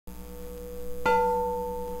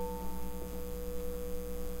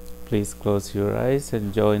Please close your eyes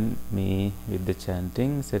and join me with the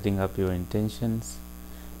chanting, setting up your intentions,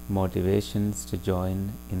 motivations to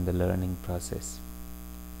join in the learning process.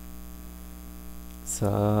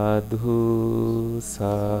 Sadhu,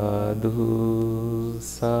 sadhu,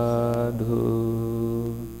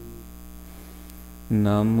 sadhu.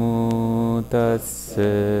 Namo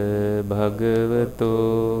tassa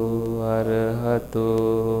bhagavato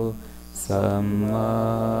arahato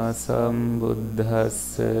Samma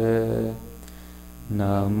sambuddhassa.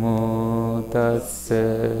 Namo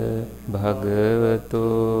tassa bhagavato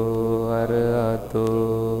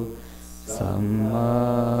arahato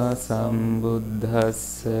Samma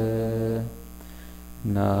sambuddhassa.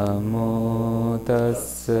 Namo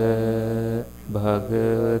tassa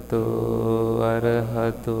bhagavato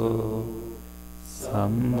arahato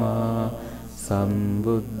Samma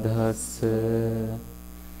sambuddhassa.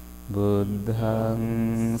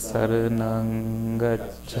 Buddhaṃ saraṇaṃ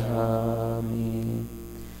gacchāmi.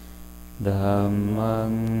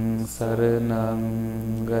 Dhammaṃ saraṇaṃ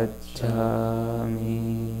gacchāmi.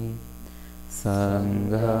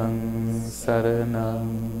 Sanghaṃ saraṇaṃ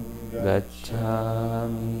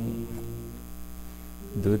gacchāmi.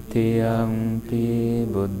 Dutiyampi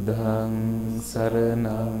buddhaṃ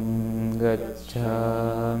saraṇaṃ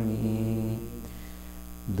gacchāmi.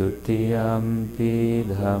 Dutiyampi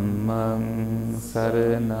dhammaṃ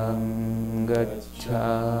saraṇaṃ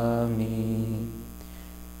gacchāmi.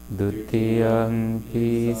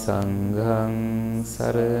 Dutiyampi sanghaṃ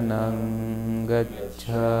saraṇaṃ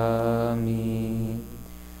gacchāmi.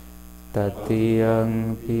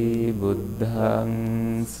 Tatiyampi buddhaṃ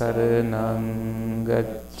saraṇaṃ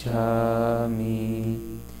gacchāmi.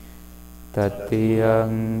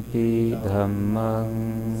 Tatiyampi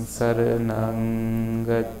dhammaṃ saraṇaṃ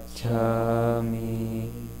gacchāmi.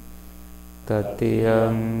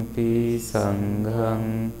 Tatiyampi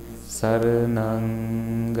sanghaṃ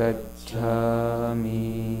saraṇaṃ gacchāmi.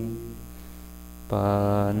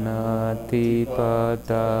 Pānātipātā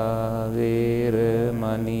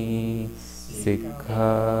vēramaṇī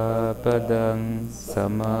sikkhapadam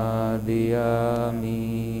samadhiyāmi.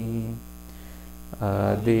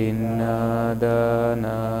 Adinādāna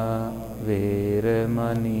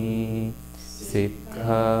vēramaṇī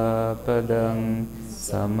sikkhapadam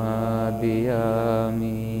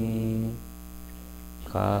samadhiyāmi.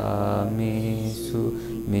 Kāmesu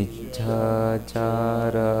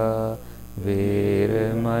miccācārā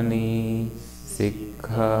vēramaṇī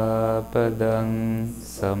sikkhapadam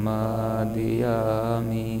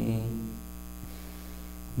samadhiyāmi.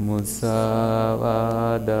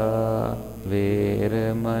 Musāvādā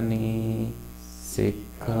vēramaṇī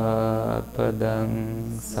sikkhapadam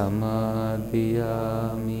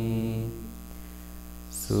samadhiyāmi.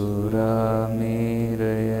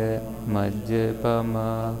 Surāmeraya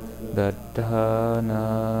majjapamā daṭṭhānā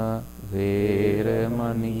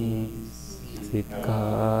vēramaṇī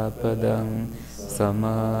sikkhapadam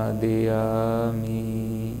samadhiyāmi.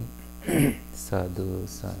 Sadhu,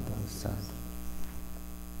 sadhu, sadhu.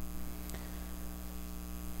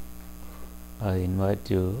 I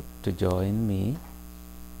invite you to join me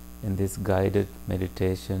in this guided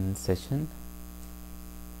meditation session.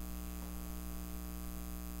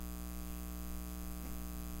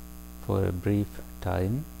 For a brief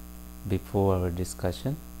time before our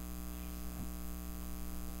discussion.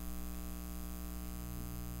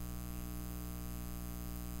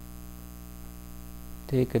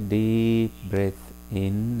 Take a deep breath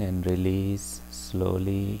in and release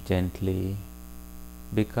slowly, gently,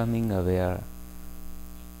 becoming aware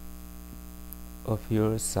of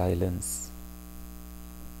your silence.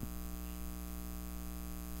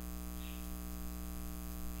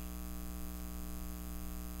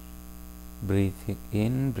 Breathe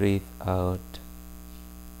in, breathe out,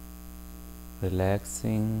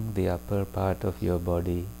 relaxing the upper part of your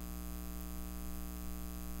body.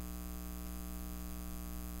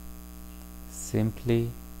 Simply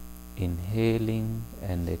inhaling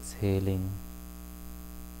and exhaling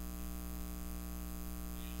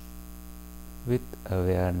with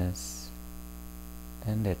awareness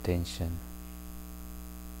and attention.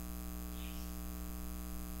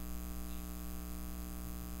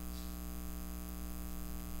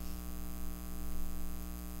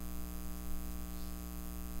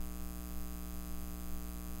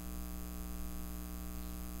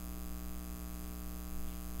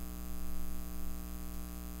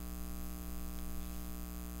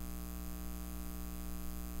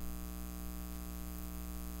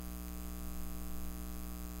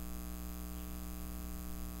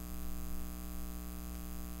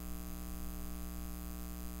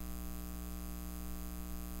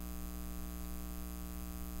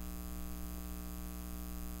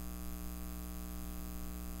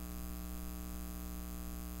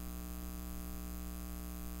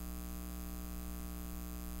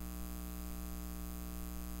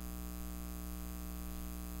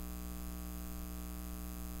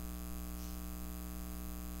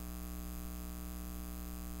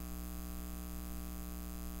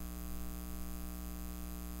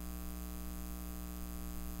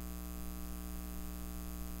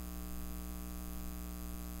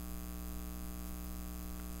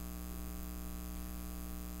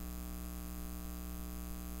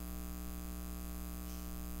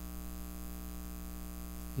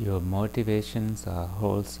 your motivations are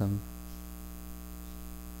wholesome,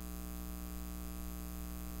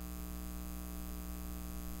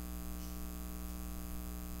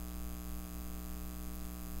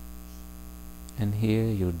 and here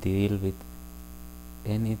you deal with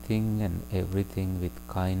anything and everything with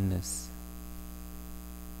kindness,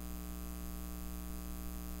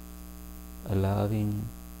 allowing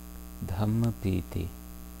Dhamma Piti,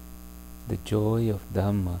 the joy of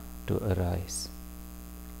Dhamma, to arise.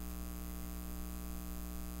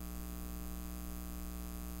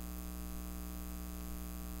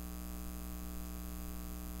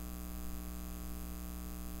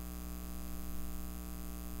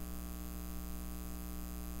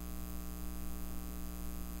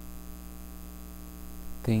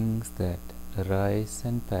 Things that arise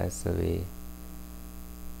and pass away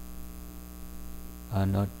are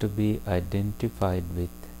not to be identified with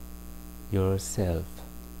yourself.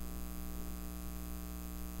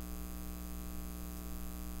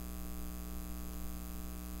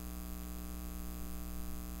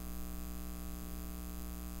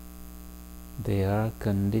 They are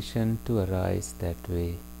conditioned to arise that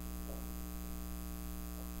way,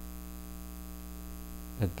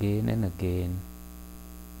 again and again,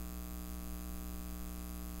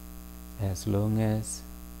 as long as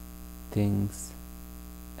things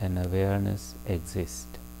and awareness exist.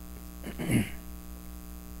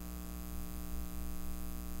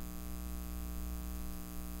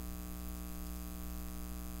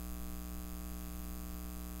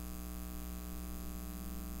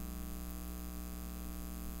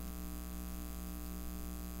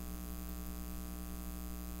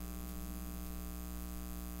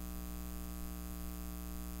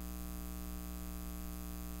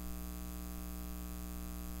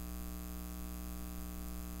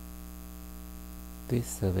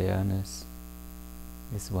 This awareness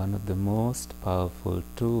is one of the most powerful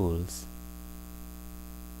tools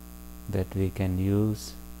that we can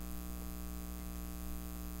use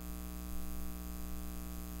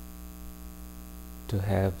to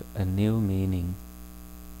have a new meaning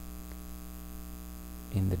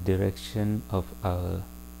in the direction of our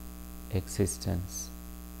existence.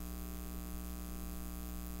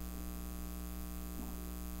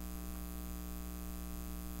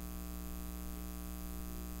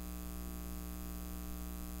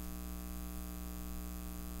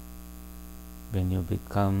 When you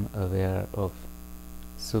become aware of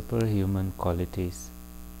superhuman qualities,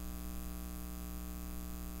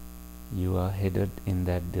 you are headed in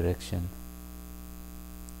that direction,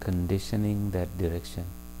 conditioning that direction.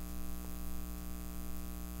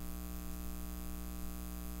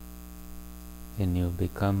 When you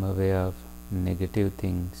become aware of negative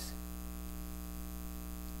things,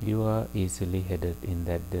 you are easily headed in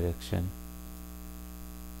that direction,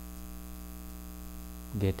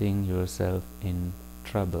 getting yourself in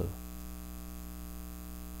trouble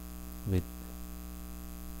with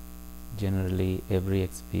generally every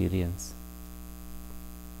experience.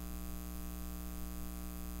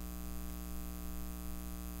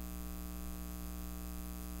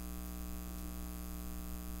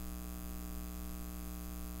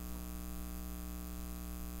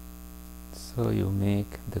 So you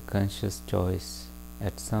make the conscious choice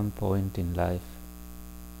at some point in life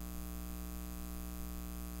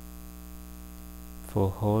for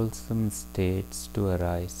wholesome states to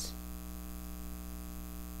arise.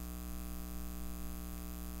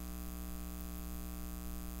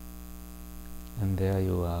 And there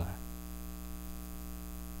you are,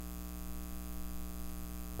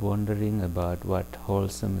 wondering about what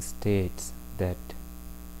wholesome states that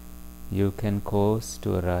you can cause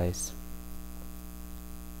to arise.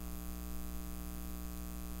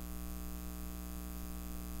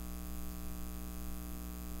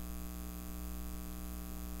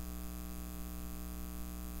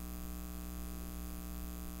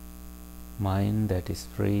 Mind that is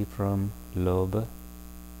free from lobha,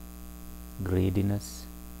 greediness,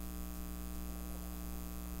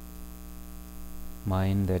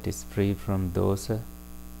 mind that is free from dosa,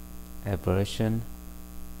 aversion,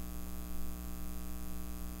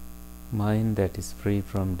 mind that is free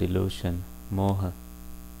from delusion, moha.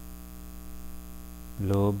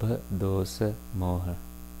 Lobha, dosa, moha,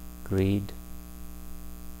 greed,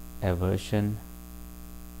 aversion,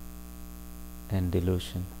 and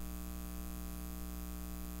delusion.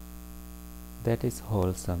 That is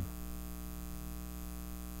wholesome.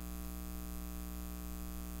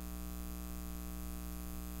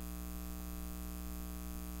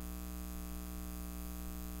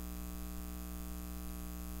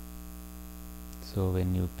 So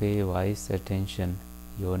when you pay wise attention,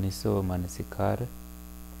 yoniso manasikara,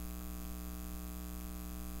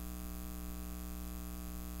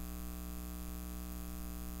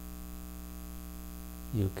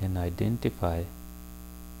 you can identify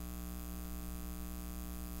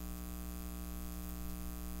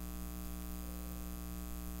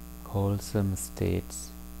wholesome states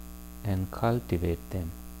and cultivate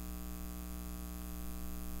them.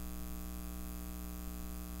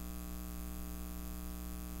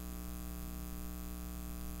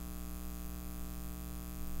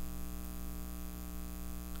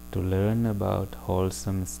 To learn about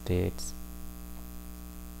wholesome states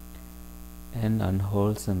and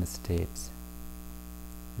unwholesome states,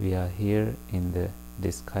 we are here in the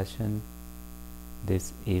discussion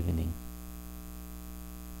this evening.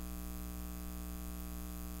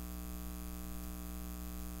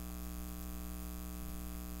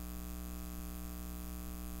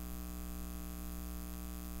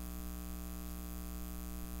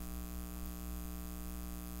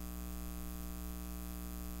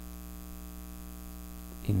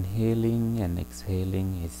 Inhaling and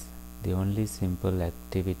exhaling is the only simple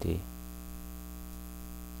activity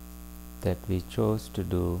that we chose to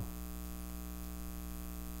do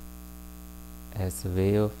as a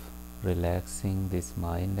way of relaxing this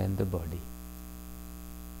mind and the body.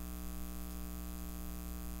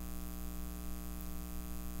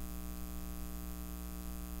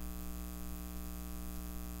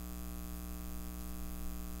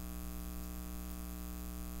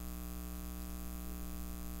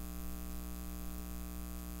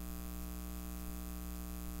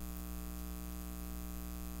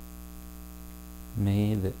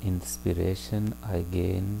 May the inspiration I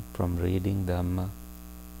gain from reading Dhamma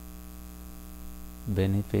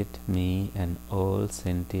benefit me and all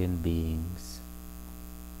sentient beings.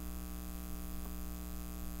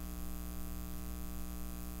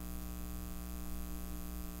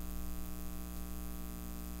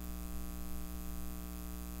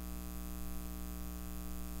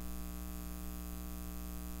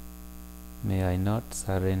 May I not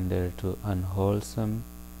surrender to unwholesome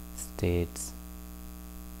states,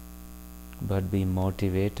 but be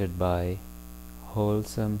motivated by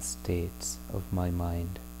wholesome states of my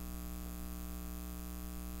mind.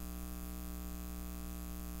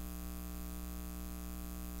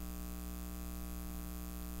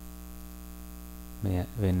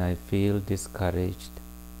 When I feel discouraged,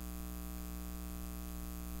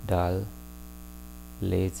 dull,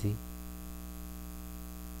 lazy,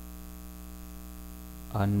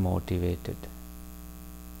 unmotivated,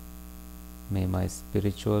 may my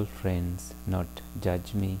spiritual friends not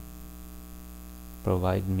judge me,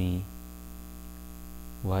 provide me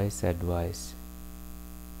wise advice.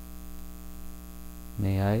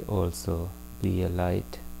 May I also be a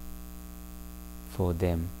light for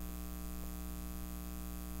them.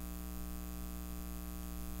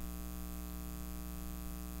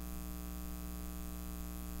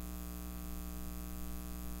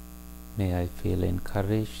 May I feel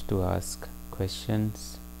encouraged to ask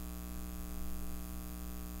questions,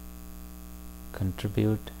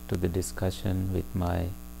 contribute to the discussion with my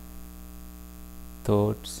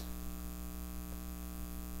thoughts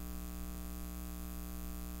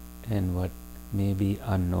and what may be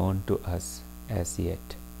unknown to us as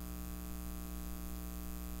yet.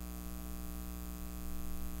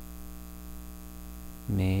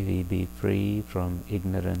 May we be free from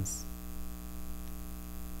ignorance.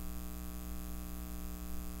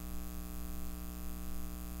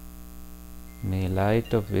 May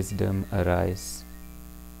light of wisdom arise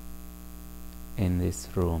in this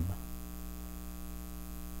room.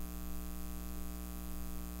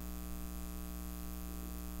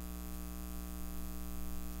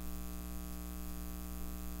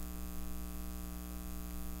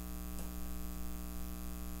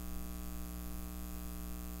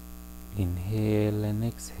 Inhale and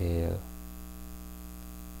exhale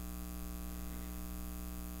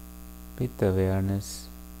with awareness,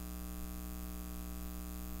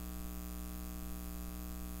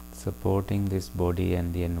 supporting this body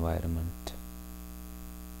and the environment.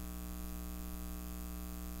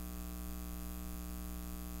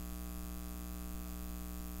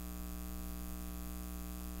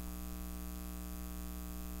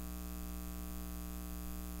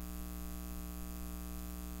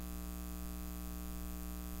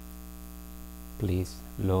 Please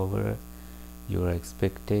lower your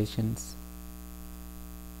expectations.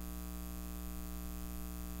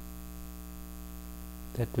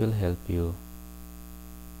 That will help you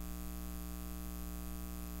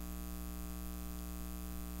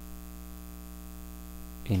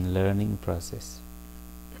in learning process.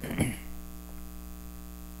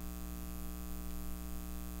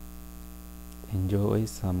 Enjoy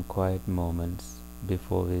some quiet moments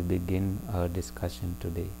before we begin our discussion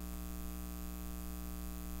today.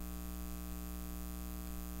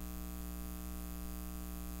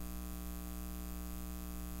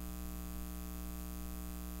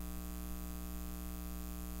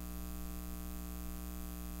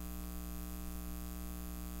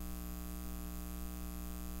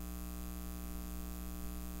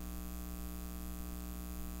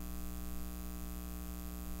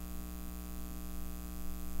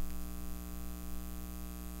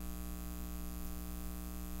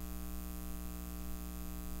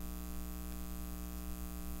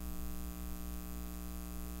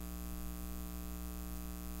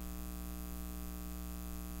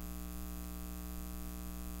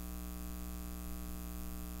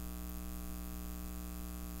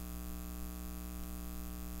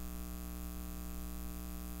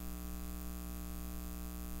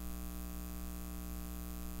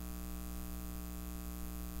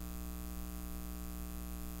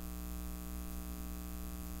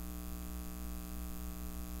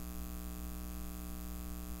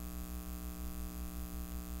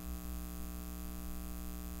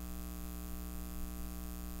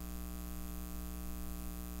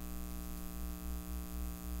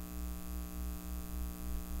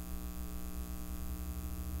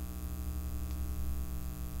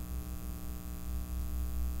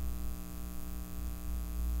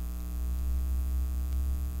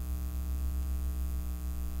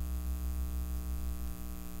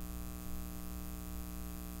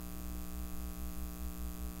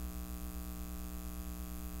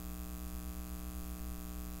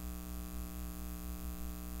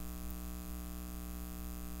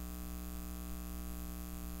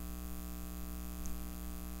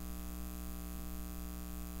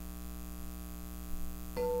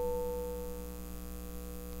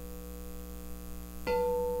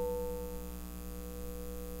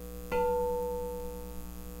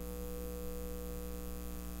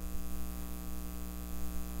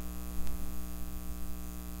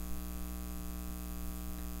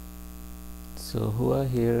 So who are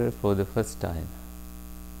here for the first time?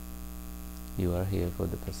 You are here for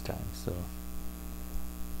the first time. So,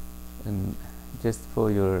 and just for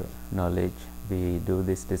your knowledge, we do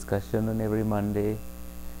this discussion on every Monday.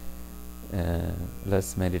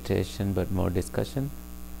 Less meditation but more discussion.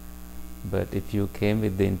 But if you came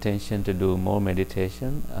with the intention to do more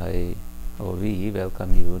meditation, we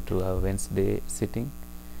welcome you to our Wednesday sitting,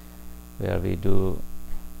 where we do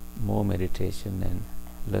more meditation and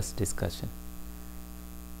less discussion.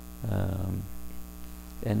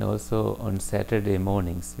 And also on Saturday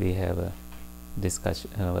mornings we have a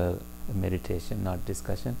discussion, a meditation, not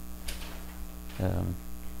discussion,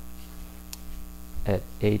 at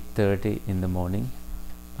 8:30 in the morning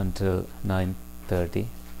until 9:30,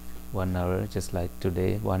 1 hour, just like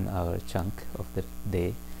today, 1 hour chunk of the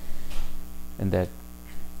day. And that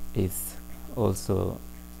is also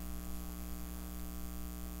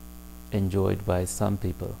enjoyed by some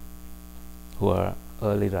people who are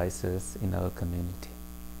early risers in our community.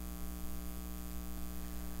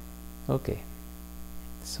 Okay,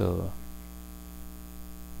 so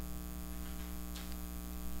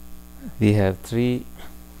we have 3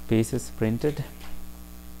 pieces printed.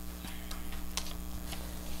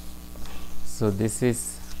 So this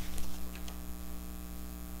is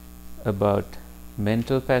about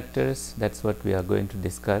mental factors. That's what we are going to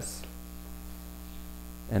discuss.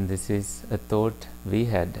 And this is a thought we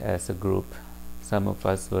had as a group. Some of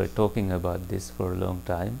us were talking about this for a long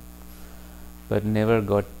time, but never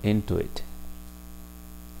got into it.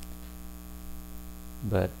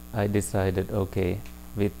 But I decided, okay,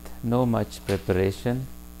 with no much preparation,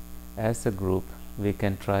 as a group, we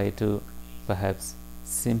can try to perhaps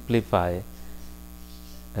simplify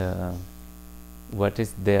what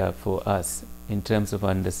is there for us in terms of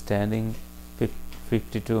understanding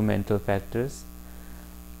 52 mental factors,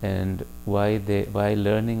 and why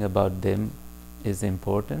learning about them is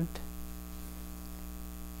important.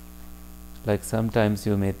 Like sometimes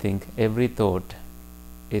you may think every thought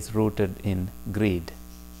is rooted in greed,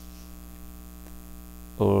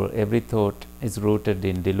 or every thought is rooted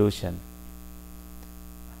in delusion,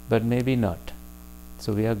 but maybe not.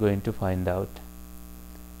 So we are going to find out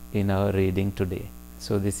in our reading today.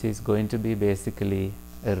 So this is going to be basically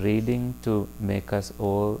a reading to make us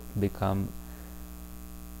all become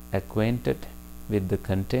acquainted with the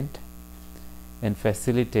content and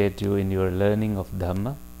facilitate you in your learning of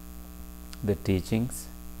Dhamma, the teachings,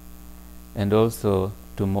 and also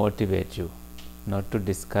to motivate you, not to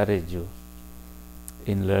discourage you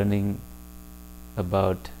in learning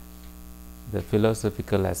about the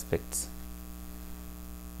philosophical aspects,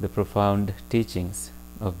 the profound teachings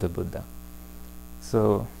of the Buddha.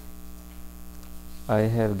 So I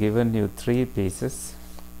have given you 3 pieces.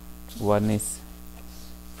 One is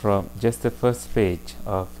from just the first page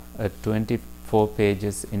of a 24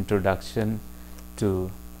 pages introduction to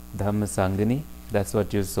Dhamma Sangani. That's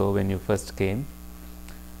what you saw when you first came.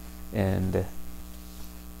 And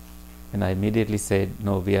I immediately said,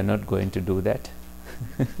 no, we are not going to do that.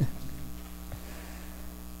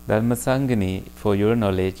 Dhamma Sangani, for your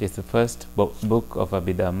knowledge, is the first book of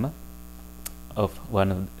Abhidhamma. Of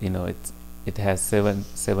one of, it has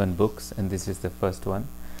seven books, and this is the first one.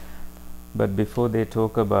 But before they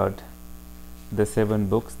talk about the 7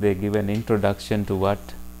 books, they give an introduction to what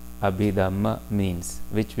Abhidhamma means,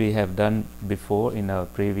 which we have done before in our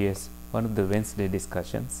previous one of the Wednesday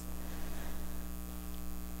discussions.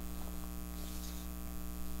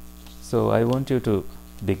 So I want you to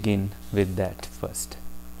begin with that first.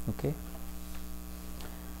 Okay?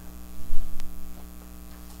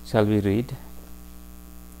 Shall we read?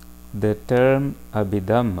 The term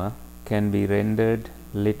Abhidhamma can be rendered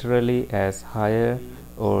literally as higher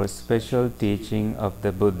or special teaching of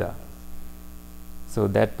the Buddha. So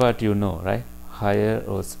that part you know, right? Higher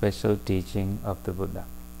or special teaching of the Buddha.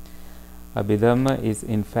 Abhidhamma is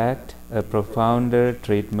in fact a profounder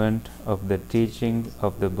treatment of the teaching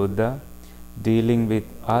of the Buddha, dealing with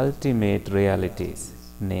ultimate realities,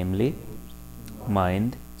 namely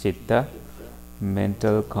mind, citta,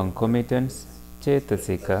 mental concomitants,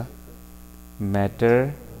 cetasika,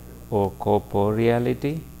 matter or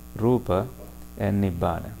corporeality, rupa, and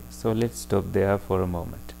nibbana. So let's stop there for a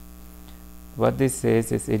moment. What this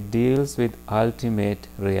says is it deals with ultimate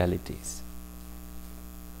realities.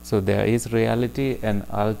 So there is reality and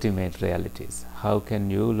ultimate realities. How can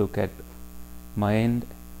you look at mind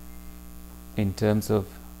in terms of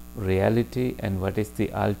reality, and what is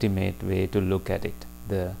the ultimate way to look at it?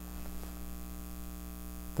 The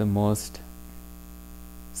most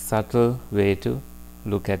subtle way to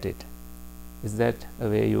look at it. Is that a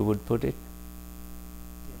way you would put it?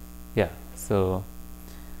 Yeah. So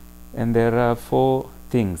And there are 4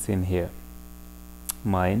 things in here.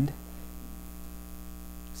 Mind.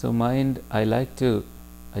 So mind, I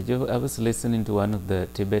was listening to one of the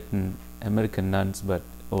Tibetan American nuns, but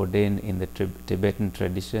ordained in the Tibetan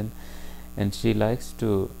tradition, and she likes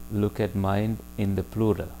to look at mind in the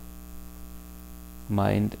plural.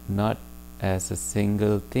 Mind not as a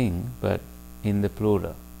single thing, but in the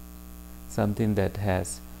plural. Something that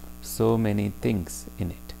has so many things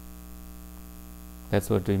in it. That's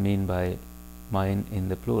what we mean by mind in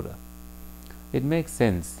the plural. It makes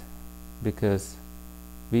sense because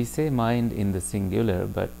we say mind in the singular,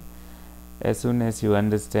 but as soon as you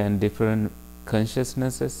understand different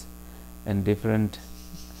consciousnesses and different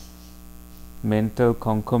mental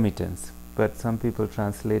concomitants, but some people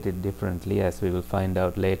translate it differently, as we will find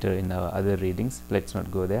out later in our other readings. Let's not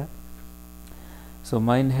go there. So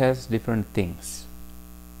mind has different things.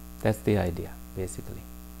 That's the idea, basically.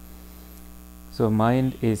 So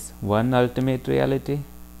mind is one ultimate reality,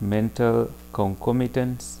 mental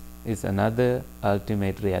concomitants is another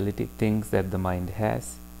ultimate reality, things that the mind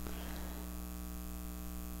has,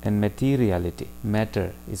 and materiality,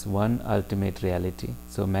 matter, is one ultimate reality.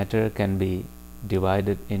 So matter can be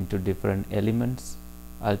divided into different elements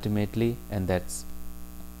ultimately, and that's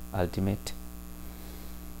ultimate.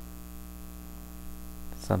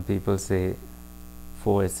 Some people say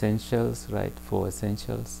 4 essentials, right? 4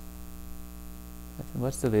 essentials.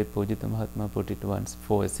 What's the way Pujita Mahatma put it once?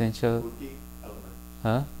 4 essential.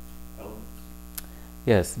 Huh? Elements.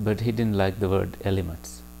 Yes, but he didn't like the word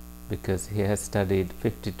elements because he has studied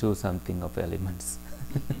 52 something of elements.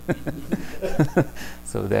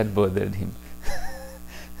 So that bothered him.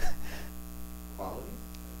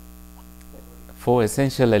 4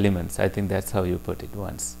 essential elements, I think that's how you put it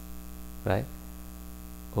once, right?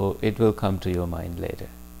 Oh, it will come to your mind later.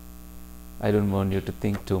 I don't want you to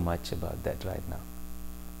think too much about that right now.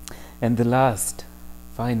 And the last,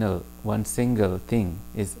 final, one single thing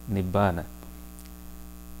is Nibbana.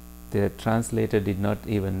 The translator did not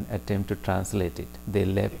even attempt to translate it. They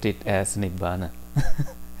left it as Nibbana,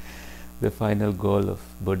 the final goal of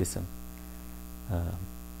Buddhism.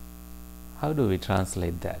 How do we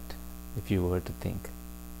translate that, if you were to think?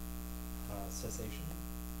 Cessation.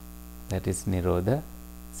 That is Nirodha,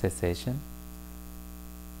 cessation.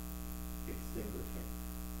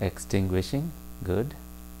 Extinguishing, good.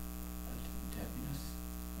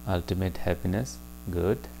 Ultimate happiness,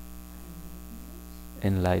 good.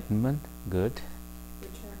 Enlightenment, good.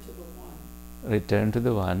 Return to the one. Return to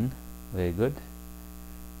the one, very good.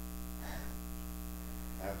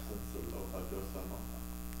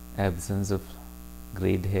 Absence of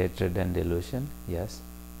greed, hatred and delusion, yes.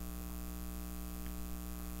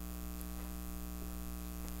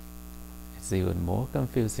 It's even more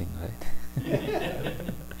confusing, right?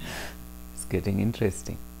 It's getting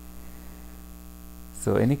interesting.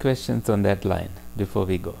 So any questions on that line before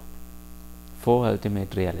we go? 4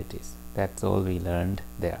 ultimate realities. That's all we learned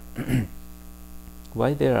there.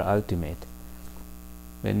 Why they are ultimate?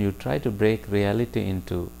 When you try to break reality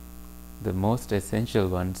into the most essential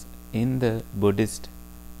ones in the Buddhist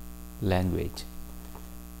language,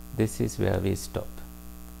 this is where we stop.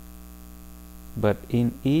 But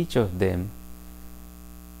in each of them,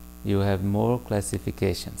 you have more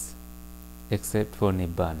classifications, except for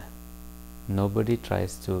Nibbana. Nobody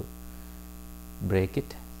tries to break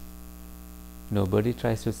it. Nobody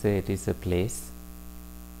tries to say it is a place.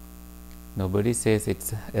 Nobody says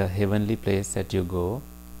it's a heavenly place that you go,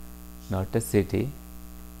 not a city.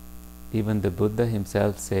 Even the Buddha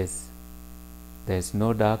himself says there is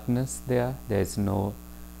no darkness there, there is no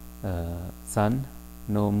sun,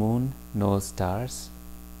 no moon, no stars.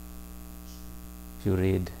 If you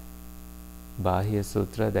read Bahya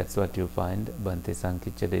Sutra, that's what you find. Bhante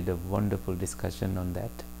Sankhicha did a wonderful discussion on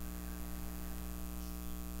that.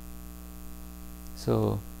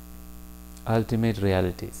 So, ultimate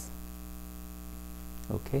realities.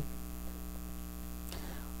 Okay.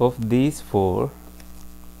 Of these 4,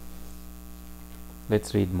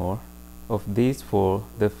 let's read more. Of these 4,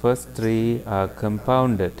 the first 3 are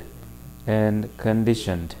compounded and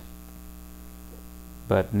conditioned.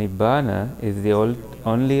 But Nibbana is the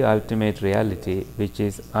only ultimate reality which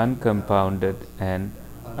is uncompounded and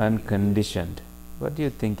unconditioned. What do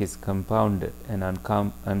you think is compounded and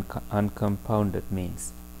uncompounded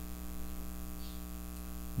means?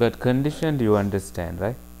 But conditioned you understand,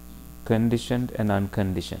 right? Conditioned and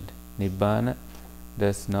unconditioned. Nibbana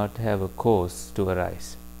does not have a cause to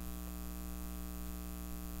arise.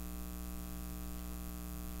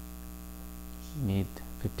 Need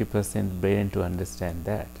 50% brain to understand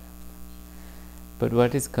that. But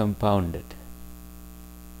what is compounded?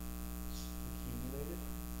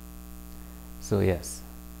 So yes,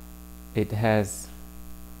 it has,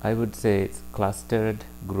 I would say it's clustered,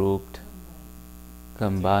 grouped,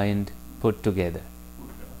 combined, put together.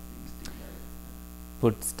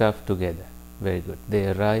 Put stuff together. Very good. They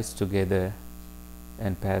arise together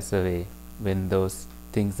and pass away when those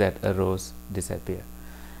things that arose disappear.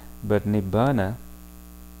 But Nibbana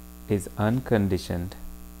is unconditioned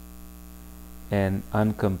and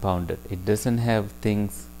uncompounded. It doesn't have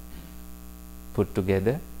things put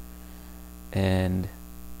together and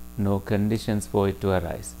no conditions for it to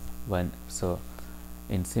arise. So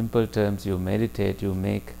in simple terms, you meditate, you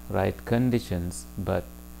make right conditions, but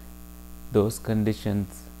those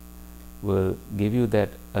conditions will give you that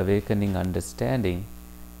awakening understanding,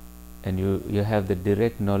 and you have the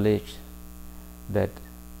direct knowledge that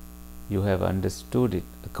you have understood it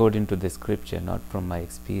according to the scripture, not from my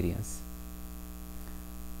experience.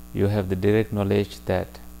 You have the direct knowledge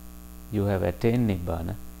that you have attained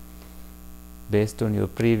Nibbana based on your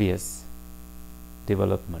previous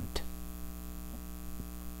development.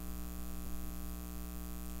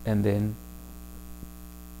 And then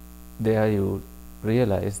there you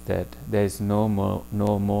realize that there is no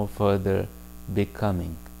more further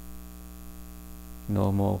becoming,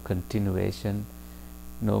 no more continuation,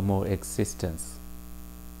 no more existence.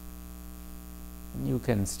 You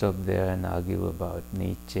can stop there and argue about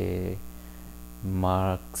Nietzsche,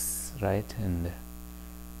 Marx, right, and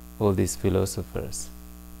all these philosophers.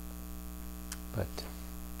 But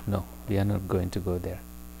no, we are not going to go there.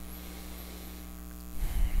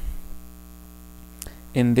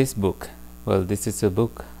 In this book, well, this is a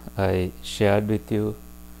book I shared with you.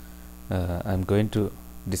 I'm going to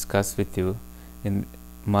discuss with you in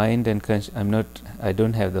mind and I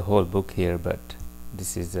don't have the whole book here, but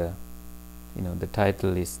this is the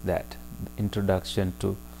title is that, Introduction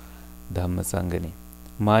to Dhammasangani.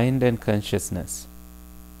 Mind and consciousness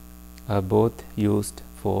are both used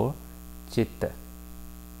for chitta.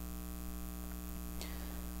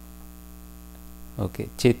 Okay,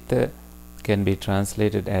 chitta can be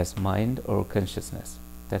translated as mind or consciousness.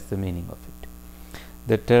 That's the meaning of it.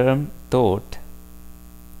 The term thought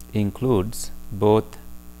includes both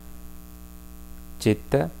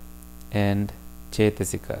chitta and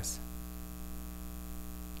chetasikas.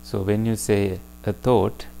 So when you say a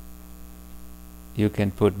thought, you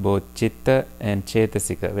can put both chitta and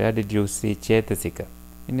chetasika. Where did you see chetasika?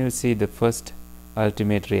 When you see the first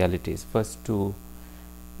ultimate realities, first two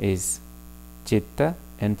is chitta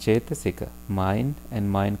and chetasika, mind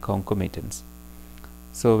and mind concomitants.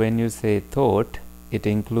 So when you say thought, it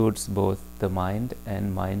includes both the mind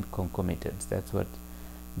and mind concomitants. That's what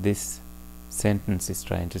this sentence is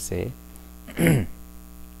trying to say.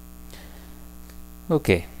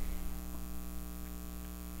 Okay.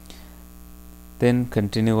 Then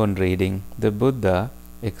continue on reading. The Buddha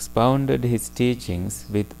expounded his teachings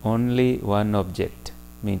with only one object,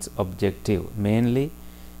 means objective, mainly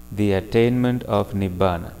the attainment of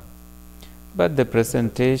Nibbana. But the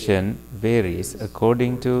presentation varies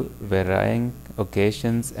according to varying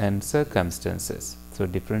occasions and circumstances. So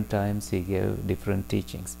different times he gave different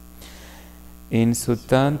teachings. In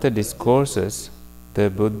Suttanta discourses, the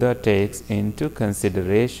Buddha takes into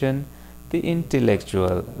consideration the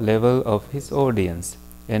intellectual level of his audience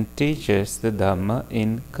and teaches the Dhamma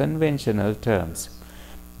in conventional terms,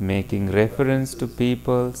 making reference to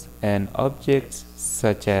peoples and objects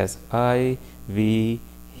such as I, we,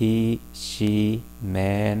 he, she,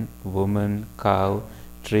 man, woman, cow,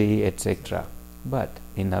 tree, etc. But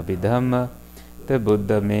in Abhidhamma, the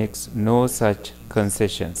Buddha makes no such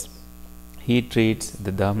concessions. He treats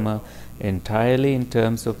the Dhamma entirely in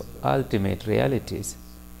terms of ultimate realities.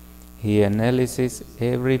 He analyzes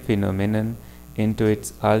every phenomenon into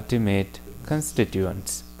its ultimate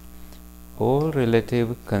constituents. All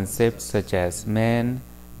relative concepts such as man,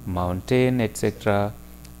 mountain, etc.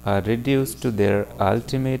 are reduced to their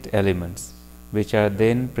ultimate elements, which are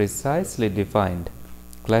then precisely defined,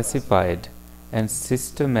 classified, and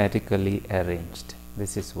systematically arranged.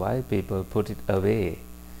 This is why people put it away.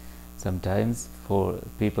 Sometimes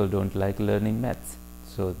people don't like learning maths,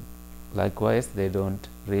 so likewise they don't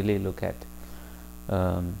really look at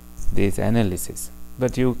these analysis.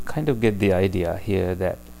 But you kind of get the idea here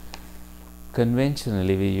that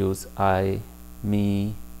conventionally we use I,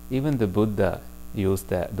 me. Even the Buddha used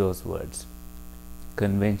those words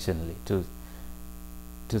conventionally to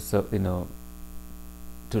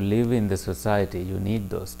live in the society. You need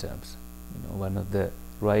those terms. One of the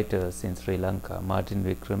writers in Sri Lanka, Martin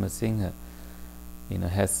Wickramasinghe,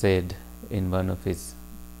 has said in one of his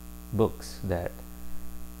books that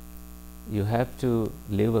you have to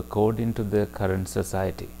live according to the current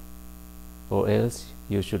society, or else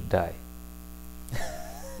you should die.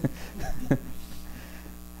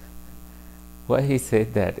 Why he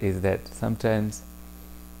said that is that sometimes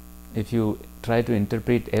if you try to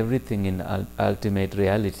interpret everything in ultimate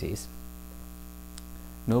realities,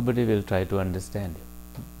 nobody will try to understand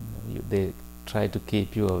you. They try to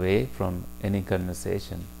keep you away from any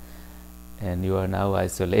conversation, and you are now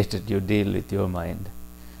isolated. You deal with your mind,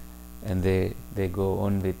 and they go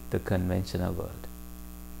on with the conventional world.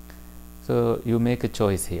 So you make a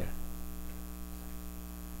choice here.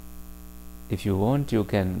 If you want, you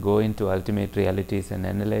can go into ultimate realities and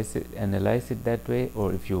analyze it that way,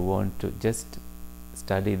 or if you want to just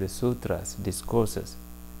study the sutras, discourses,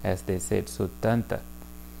 as they said, Suttanta,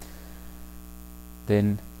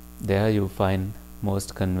 then there you find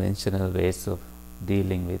most conventional ways of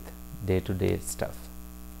dealing with day-to-day stuff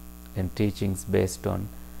and teachings based on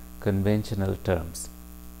conventional terms.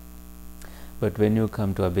 But when you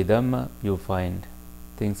come to Abhidhamma, you find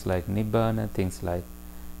things like Nibbana, things like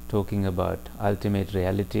talking about ultimate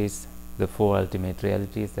realities, the 4 ultimate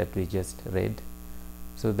realities that we just read.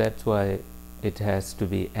 So that's why it has to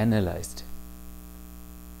be analyzed.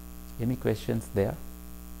 Any questions there?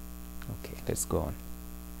 Okay, let's go on.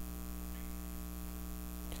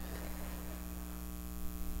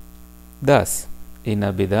 Thus, in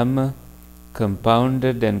Abhidhamma,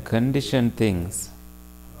 compounded and conditioned things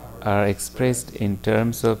are expressed in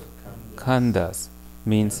terms of khandhas,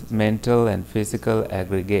 means mental and physical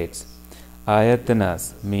aggregates.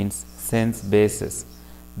 Ayatanas means sense bases.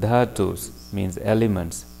 Dhatus means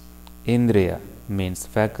elements. Indriya means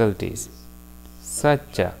faculties.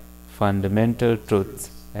 Satya, fundamental truths,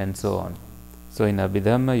 and so on. So in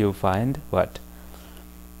Abhidhamma you find what?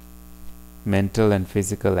 Mental and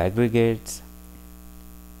physical aggregates.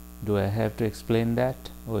 Do I have to explain that,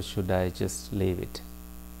 or should I just leave it?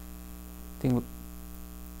 Think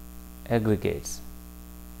aggregates.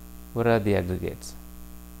 What are the aggregates?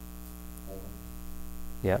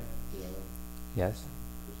 Yeah. Yes.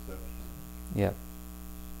 Yeah.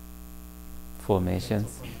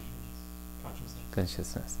 Formations.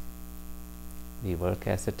 Consciousness. We work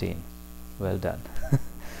as a team. Well done.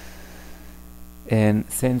 And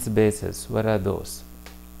sense bases, what are those?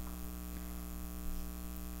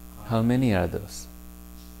 How many are those?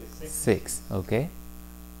 6. Okay.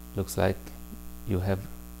 Looks like you have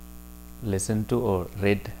listened to or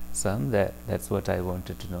read some. That's what I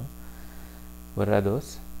wanted to know. What are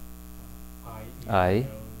those? Eye, nose,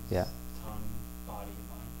 yeah. tongue, body,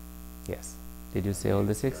 mind. Yes. Did you say all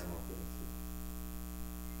the 6?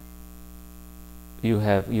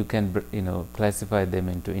 You can classify them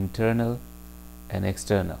into internal and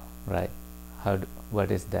external, right?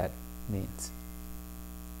 What is that means?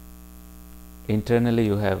 Internally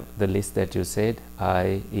you have the list that you said: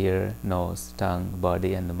 eye, ear, nose, tongue,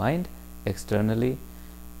 body, and the mind. Externally,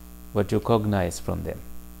 what you cognize from them: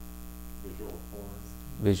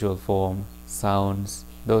 visual form, sounds,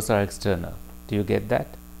 those are external. Do you get that?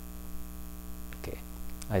 Okay,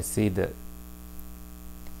 I see the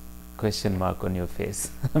question mark on your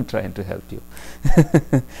face. I'm trying to help you.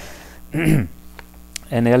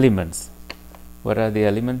 And elements, what are the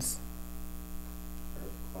elements?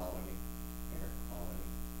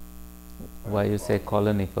 Why you say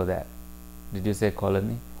colony for that? Did you say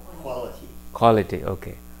colony? Quality,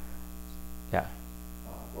 okay. Yeah.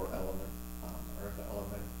 Or element, earth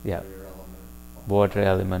element, Yeah. fire element, Water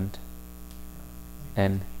element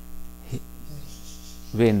and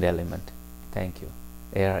wind element. Thank you.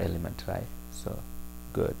 Air element, right? So,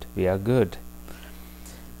 good. We are good.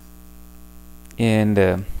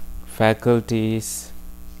 And faculties,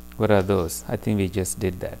 what are those? I think we just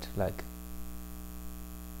did that, like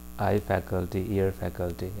eye faculty, ear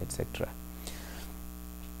faculty, etc.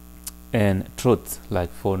 And truths, like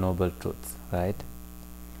 4 noble truths, right?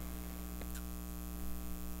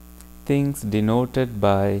 Things denoted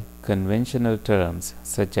by conventional terms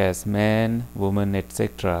such as man, woman,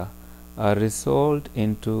 etc. are resolved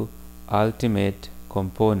into ultimate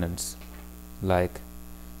components like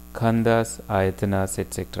khandhas, ayatanas,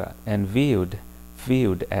 etc. and viewed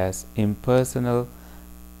as impersonal.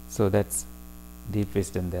 So that's deep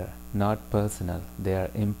wisdom there. Not personal, they are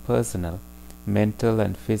impersonal, mental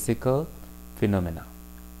and physical phenomena.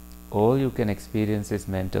 All you can experience is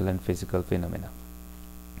mental and physical phenomena,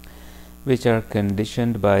 which are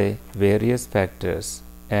conditioned by various factors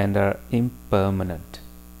and are impermanent.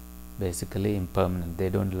 Basically impermanent. They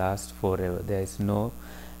don't last forever. There is no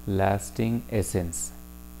lasting essence.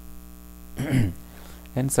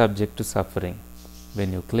 And subject to suffering.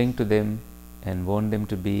 When you cling to them and want them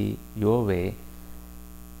to be your way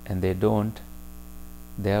and they don't,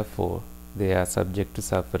 therefore they are subject to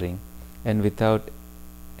suffering, and without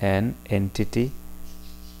an entity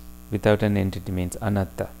without an entity means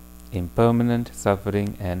anatta, impermanent,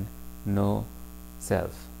 suffering, and no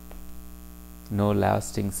self, no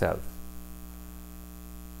lasting self,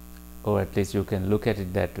 or at least you can look at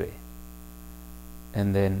it that way,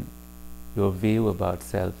 and then your view about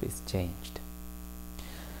self is changed.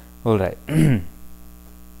 All right. And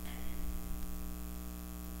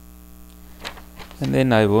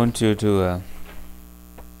then I want you to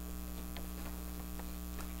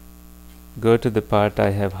go to the part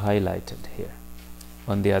I have highlighted here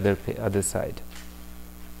on the other side.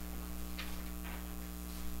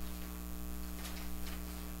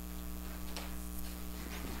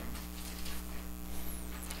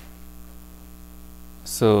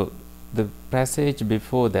 So the passage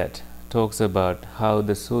before that talks about how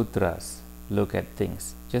the sutras look at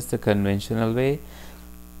things, just the conventional way.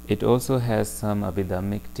 It also has some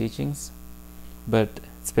Abhidhammic teachings, but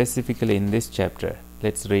specifically in this chapter,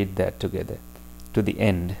 let's read that together to the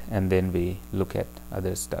end and then we look at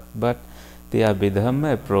other stuff. But the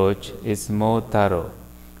Abhidhamma approach is more thorough,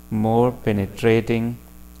 more penetrating,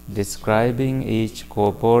 describing each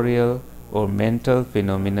corporeal or mental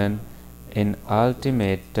phenomenon in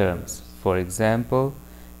ultimate terms. For example,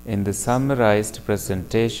 in the summarized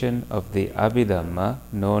presentation of the Abhidhamma,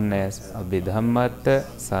 known as Abhidhammatta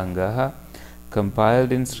Sangaha,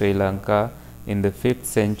 compiled in Sri Lanka in the 5th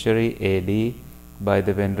century AD by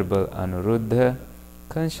the Venerable Anuruddha,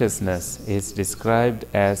 consciousness is described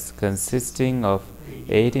as consisting of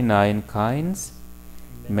 89 kinds,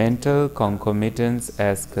 mental concomitants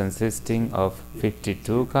as consisting of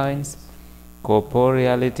 52 kinds,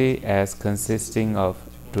 corporeality as consisting of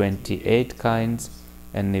 28 kinds,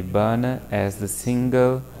 and Nibbana as the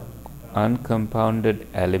single uncompounded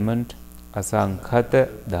element, asankhata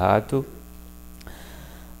dhatu.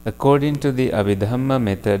 According to the Abhidhamma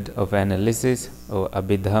method of analysis or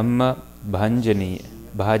Abhidhamma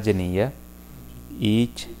bhajaniya,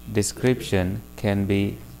 each description can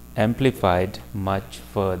be amplified much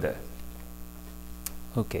further.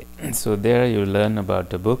 Okay, so there you learn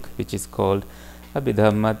about a book which is called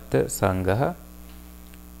Abhidhammatta Sangaha,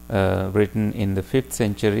 written in the 5th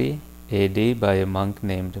century AD by a monk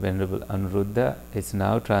named Venerable Anuruddha. It's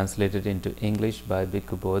now translated into English by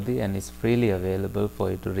Bhikkhu Bodhi and is freely available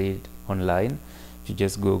for you to read online. If you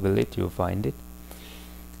just Google it, you find it.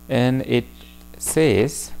 And it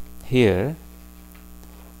says here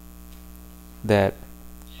that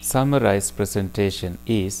summarized presentation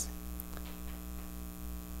is,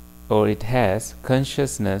 or it has,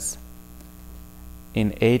 consciousness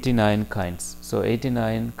in 89 kinds. So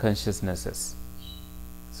 89 consciousnesses.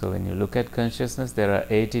 So when you look at consciousness, there are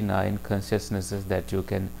 89 consciousnesses that you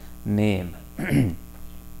can name. The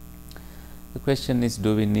question is,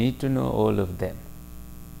 do we need to know all of them?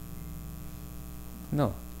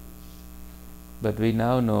 No. But we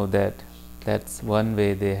now know that that's one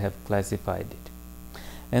way they have classified it.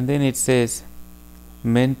 And then it says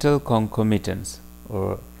mental concomitants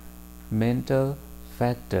or mental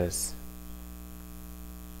factors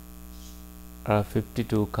are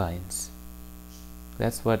 52 kinds.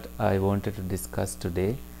 That's what I wanted to discuss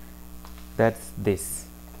today. That's this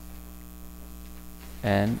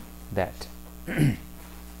and that. And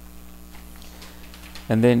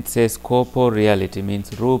then it says corporeality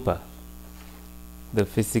means rupa, the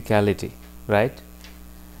physicality, right?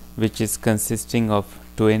 Which is consisting of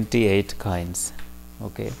 28 kinds.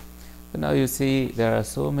 Okay. So now you see there are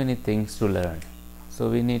so many things to learn. So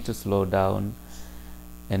we need to slow down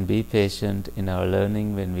and be patient in our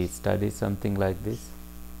learning when we study something like this,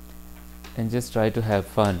 and just try to have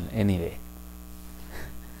fun anyway.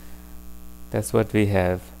 That's what we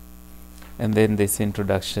have. And then this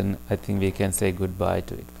introduction, I think we can say goodbye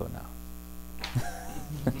to it for now.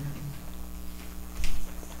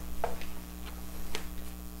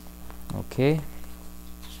 Okay.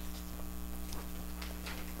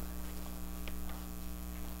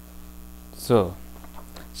 So,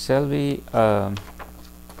 shall we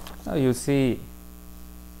now you see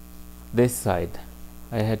this side.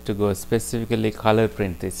 I had to go specifically color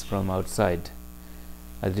print this from outside.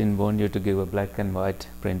 I didn't want you to give a black and white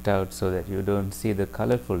printout so that you don't see the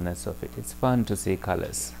colorfulness of it. It's fun to see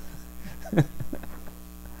colors.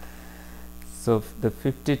 So the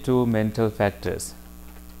 52 mental factors,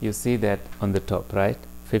 you see that on the top, right?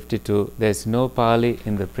 52. There's no Pali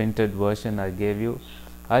in the printed version I gave you.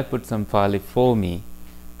 I put some Pali for me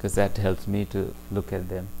because that helps me to look at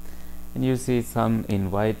them. And you see some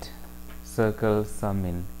in white circles, some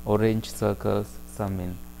in orange circles, some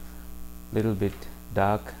in little bit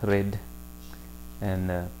dark red,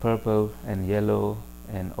 and purple and yellow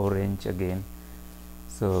and orange again.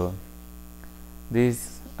 So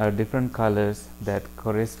these are different colors that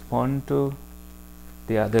correspond to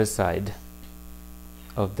the other side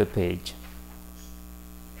of the page.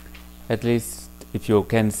 At least if you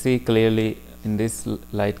can see clearly in this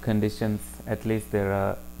light conditions, at least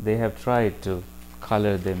they have tried to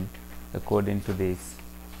color them according to these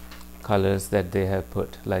colors that they have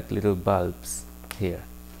put, like little bulbs here.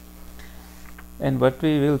 And what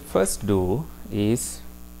we will first do is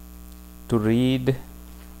to read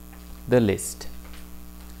the list.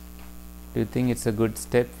 Do you think it's a good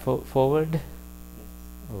step forward?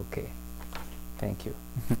 Okay, thank you.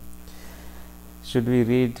 Should we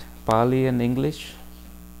read Pali and English?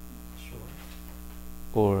 Sure.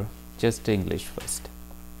 Or just English first?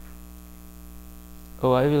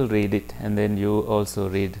 Oh, I will read it and then you also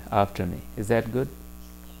read after me. Is that good?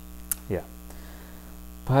 Yeah.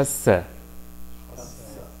 Phassa,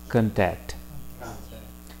 contact.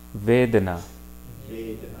 Vedana,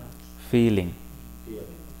 feeling.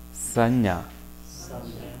 Sanya,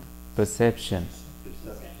 perception.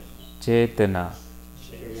 Chetana,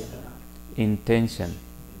 intention.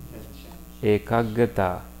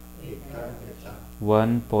 Ekaggata,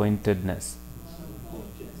 one-pointedness.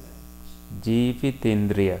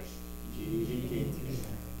 Jivitindriya,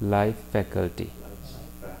 life faculty.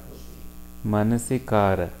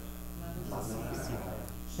 Manasikara,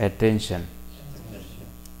 attention.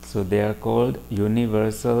 So they are called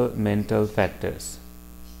universal mental factors.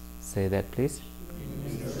 Say that please.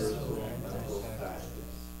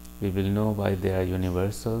 We will know why they are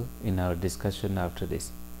universal in our discussion after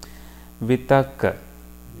this. Vitakka,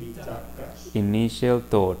 initial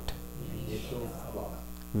thought.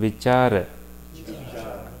 Vichara,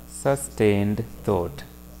 sustained thought.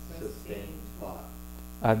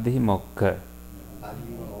 Adhimokka,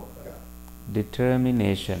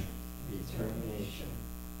 determination.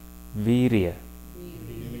 Virya,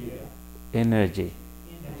 energy.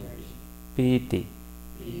 Piti,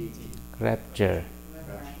 rapture.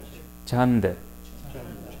 Chanda,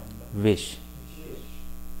 wish.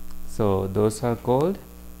 So those are called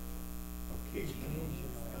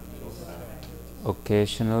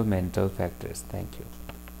occasional mental factors. Thank you.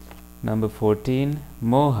 Number 14,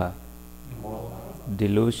 moha,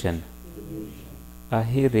 delusion.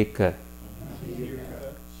 Ahirika,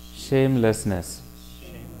 shamelessness.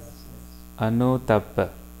 Anutappa,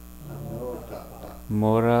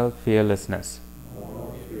 moral fearlessness.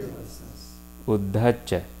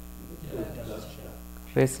 Uddhacha,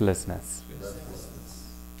 restlessness.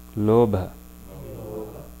 Lobha,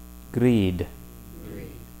 greed.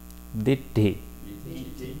 Ditti,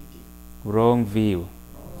 wrong view.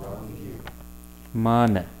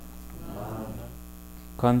 Mana,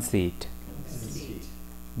 conceit.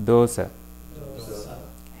 Dosa,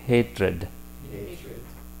 hatred.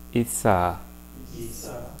 Issa,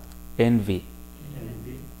 envy.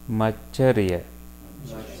 Macharya,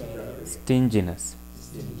 stinginess.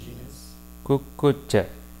 Kukkucha,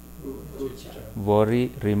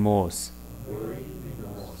 worry, remorse.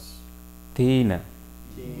 Thina,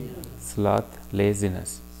 sloth,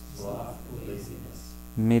 laziness.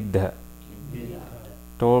 Middha,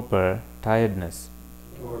 torpor, tiredness.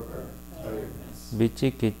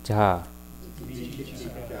 Vichikicha,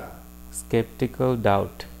 skeptical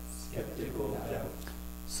doubt.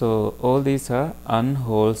 So all these are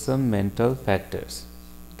unwholesome mental factors.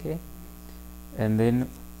 Okay, and then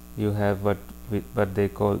you have what they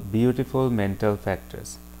call beautiful mental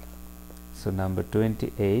factors. So number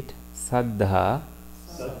 28, saddha,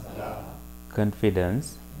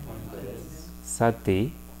 confidence.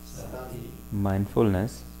 Sati,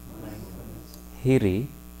 mindfulness. Hiri,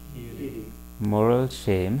 moral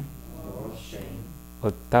shame.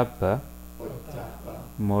 Ottappa,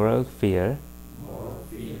 moral fear.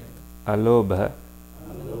 Alobha,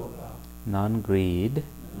 non-greed.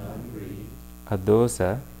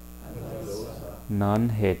 Adosa,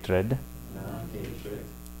 non-hatred.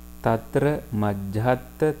 Tatra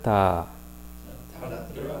majjhattata.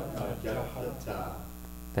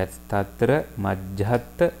 That's tatra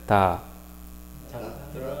majjhattata.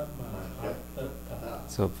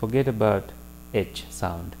 So forget about H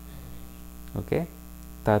sound. Okay?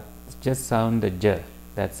 Just sound the J.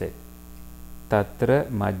 That's it. Tatra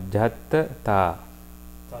majjhattata.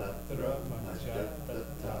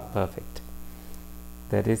 Perfect.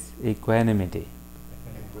 That is equanimity.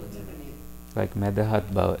 Like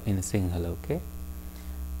Madahat Bhava in Sinhala, okay?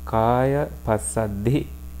 Kaya passaddhi,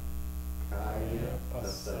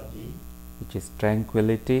 which is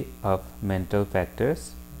tranquility of mental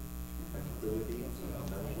factors.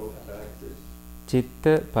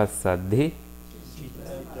 Chitta passaddhi,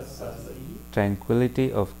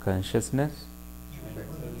 tranquility of consciousness.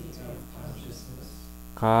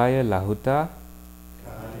 Kaya lahuta,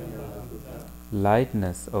 Kaya lahuta,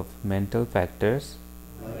 lightness of mental factors.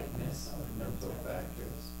 lightness of mental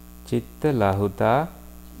factors. Chitta lahuta,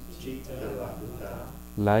 Chitta lahuta,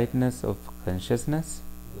 lightness of consciousness.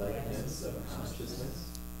 lightness of consciousness.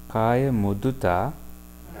 Kaya mudita,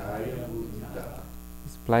 Kaya mudita,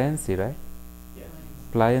 is pliancy, right? yeah,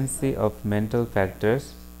 Pliancy of mental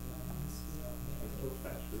factors, mental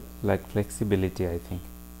factors. like flexibility, I think.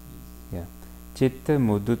 Yeah. Chitta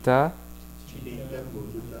mudita, Chitta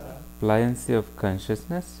mudita, pliancy of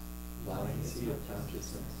consciousness. pliancy of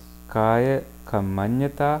consciousness. Kaya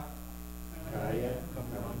kamanyata, Kaya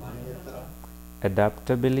kamanyata,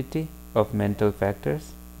 adaptability of mental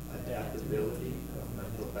factors. adaptability of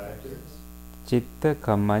mental factors. Chitta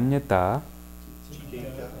kamanyata,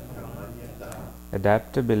 Chitta kamanyata,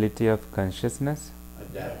 adaptability of consciousness.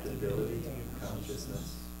 adaptability of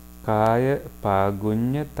consciousness. Kaya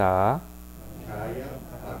pagunyata, Kaya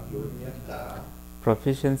pagunyata,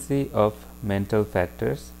 proficiency of mental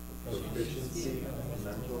factors. proficiency of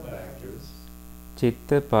mental factors.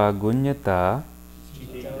 Chitta pagunyata,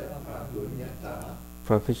 Chitta pagunyata,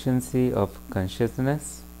 proficiency of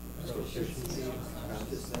consciousness. proficiency of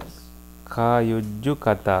consciousness.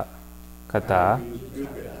 Kayujjukata, Yugata,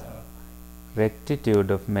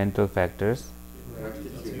 rectitude of mental factors,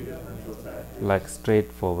 rectitude of mental factors. like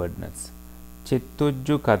straightforwardness.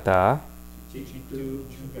 Chittujjukata, Chittu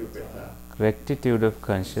yugata, rectitude of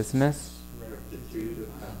consciousness. rectitude of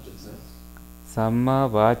consciousness. Samma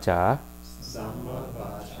vacha, Samma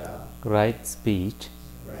vacha, right speech.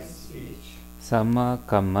 right speech. Samma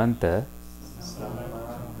kammanta, Samma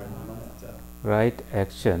kammanta, right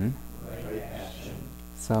action. right action.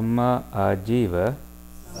 Samma ajiva,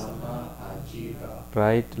 Samma ajiva,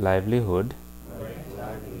 right livelihood. right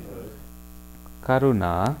livelihood.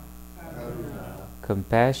 Karuna, Karuna,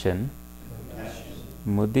 compassion. compassion.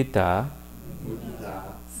 Mudita, Mudita,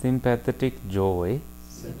 sympathetic joy,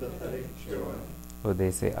 sympathetic joy. or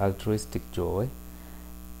they say altruistic joy.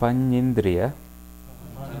 Panyindriya,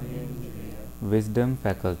 Panindriya, wisdom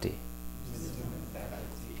faculty. wisdom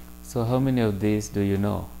faculty. So how many of these do you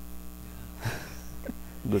know?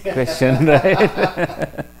 Good question,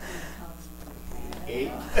 right?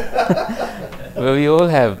 8. Well, we all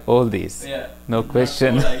have all these. Yeah. No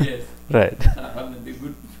question. Not all, I guess. Right. The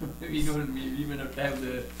good. We don't. We may not have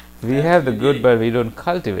the. We have the good, but we don't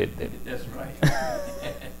cultivate them. That's right.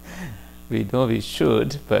 We know we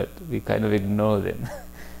should, but we kind of ignore them.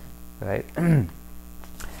 Right? And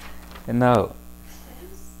now,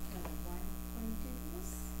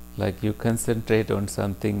 like you concentrate on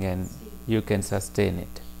something and you can sustain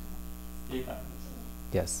it.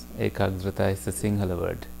 Yes, ekagrata is a Sinhala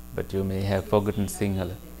word, but you may have forgotten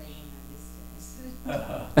Sinhala. I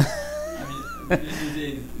mean, when you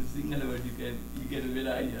say single word, you get a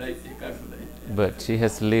better idea, right? You can't do that. But she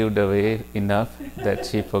has lived away enough that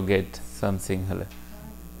she forget some Sinhala.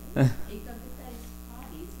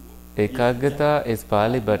 Ekagrata is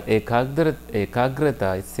Pali, but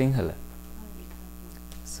ekagrata is Sinhala.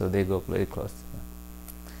 So they go very close.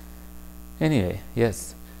 Anyway,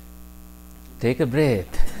 yes. Take a breath.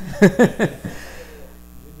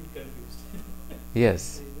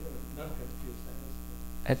 Yes.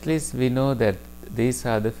 At least we know that these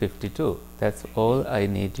are the 52. That's all I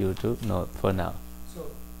need you to know for now. So,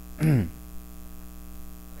 I think what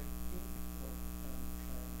I'm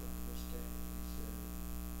trying to understand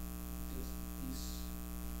is these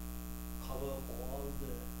cover all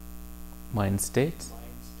the Mind states. mind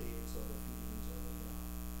states or the feelings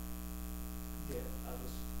or there are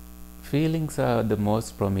others. Feelings are the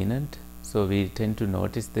most prominent, so we tend to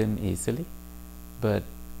notice them easily. But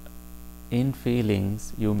in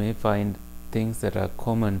feelings, you may find things that are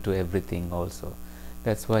common to everything also.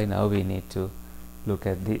 That's why now we need to look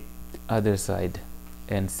at the other side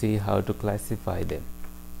and see how to classify them.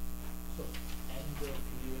 So, anger,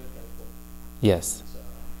 fear, type of Yes. things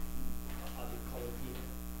are they covered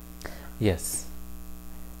here? Yes.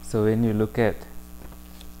 So when you look at,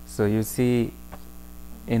 so you see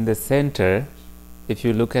in the center, if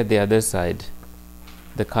you look at the other side,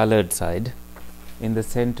 the colored side, in the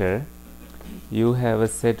center, you have a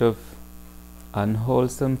set of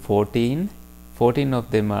unwholesome 14. 14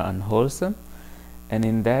 of them are unwholesome, and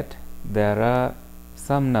in that there are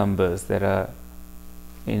some numbers that are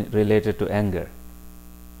related to anger.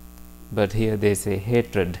 But here they say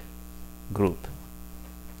hatred group.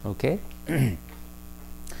 Okay?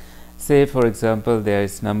 Say for example there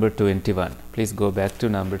is number 21. Please go back to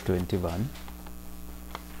number 21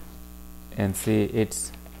 and see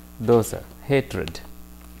it's dosa, hatred.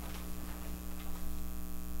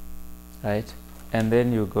 Right? and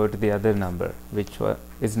then you go to the other number, which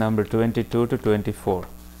is number 22 to 24.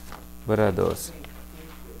 What are those?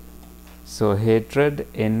 So hatred,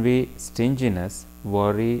 envy, stinginess,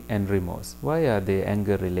 worry and remorse. Why are they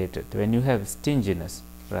anger related? When you have stinginess,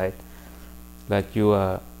 right, like you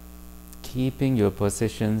are keeping your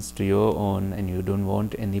possessions to your own and you don't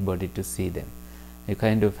want anybody to see them. You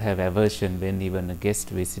kind of have aversion when even a guest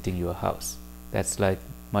visiting your house. That's like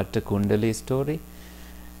Matta Kundali's story.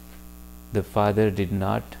 The father did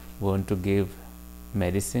not want to give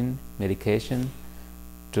medication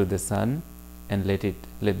to the son and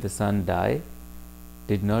let the son die,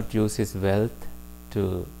 did not use his wealth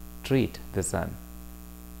to treat the son,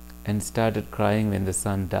 and started crying when the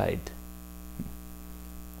son died.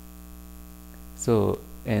 So,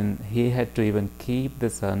 and he had to even keep the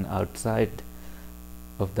son outside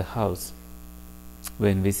of the house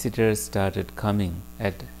when visitors started coming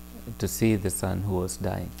to see the son who was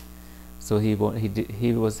dying. So he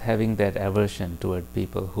was having that aversion toward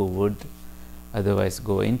people who would otherwise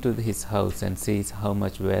go into his house and see how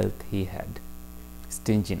much wealth he had.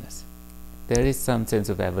 Stinginess. There is some sense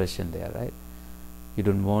of aversion there, right? You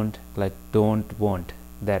don't want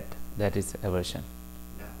that. That is aversion.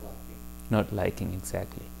 Not liking,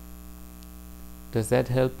 exactly. Does that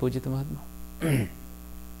help, Pujita Mahatma?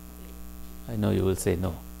 I know you will say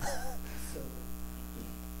no. So,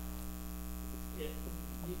 yeah,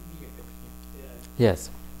 you can continue. Yes.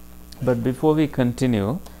 But before we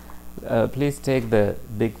continue, please take the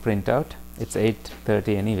big printout. It's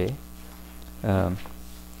 8:30 anyway.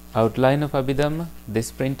 Outline of Abhidhamma,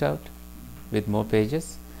 this printout with more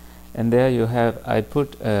pages. And there you have, I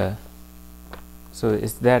put, so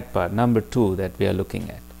it's that part, number 2 that we are looking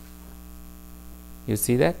at. You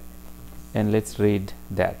see that? And let's read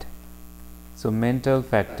that. So, mental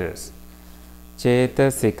factors.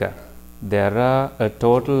 Chetasika. There are a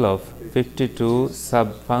total of 52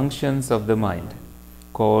 sub-functions of the mind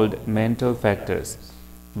called mental factors,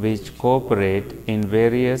 which cooperate in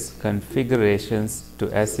various configurations to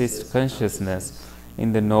assist consciousness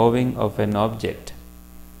in the knowing of an object.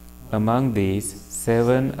 Among these,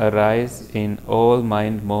 7 arise in all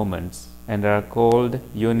mind moments and are called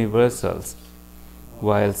universals,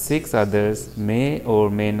 while 6 others may or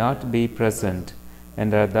may not be present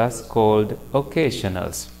and are thus called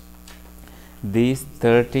occasionals. These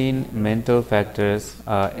 13 mental factors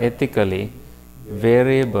are ethically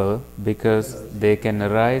variable because they can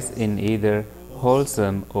arise in either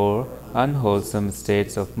wholesome or unwholesome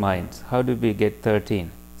states of mind. How do we get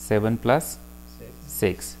 13? 7 plus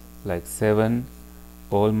 6. Like 7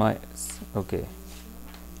 all minds. Okay.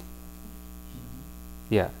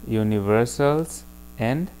 Yeah, universals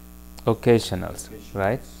and occasionals,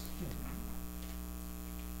 right?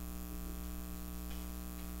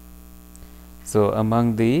 So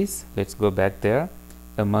among these, let's go back there.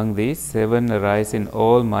 Among these, 7 arise in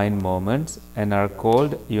all mind moments and are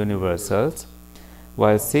called universals,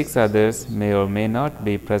 while 6 others may or may not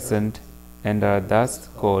be present and are thus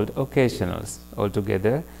called occasionals.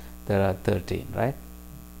 Altogether, there are 13, right?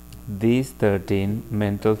 These 13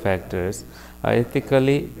 mental factors are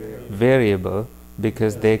ethically variable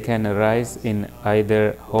because they can arise in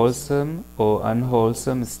either wholesome or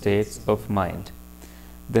unwholesome states of mind.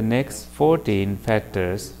 The next 14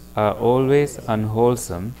 factors are always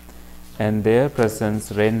unwholesome, and their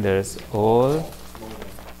presence renders all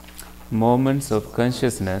moments of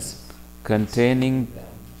consciousness containing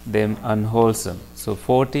them unwholesome. So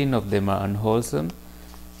 14 of them are unwholesome,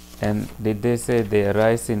 and did they say they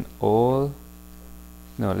arise in all?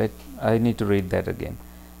 No, I need to read that again.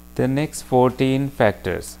 The next 14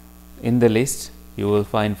 factors in the list, you will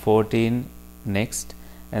find 14 next,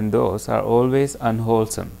 and those are always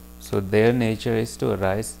unwholesome. So their nature is to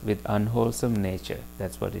arise with unwholesome nature.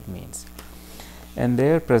 That's what it means. And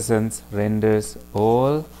their presence renders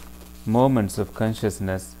all moments of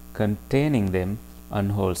consciousness containing them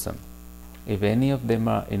unwholesome. If any of them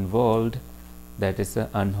are involved, that is an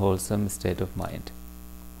unwholesome state of mind.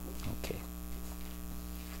 Okay.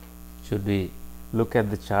 Should we look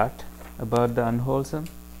at the chart about the unwholesome?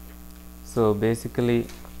 So basically,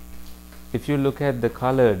 if you look at the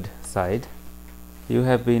colored side, you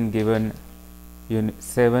have been given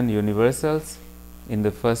 7 universals in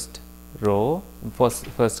the first row,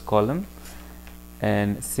 first column,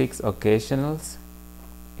 and 6 occasionals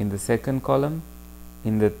in the second column.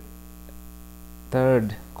 In the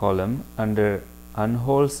third column, under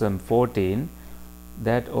unwholesome 14,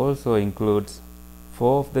 that also includes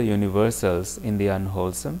 4 of the universals in the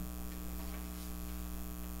unwholesome,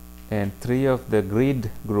 and 3 of the greed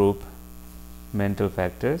group mental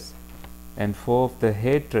factors, and 4 of the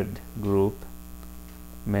hatred group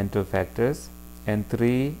mental factors, and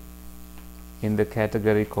 3 in the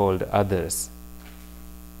category called others.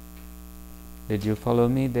 Did you follow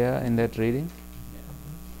me there in that reading?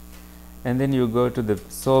 And then you go to the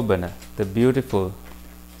Sobana, the beautiful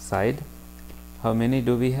side. How many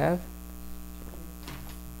do we have?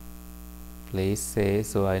 Please say,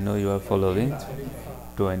 so I know you are following.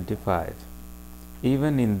 25.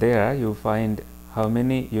 Even in there you find how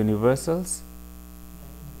many universals?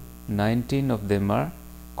 19 of them are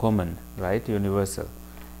common, right? Universal.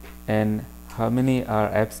 And how many are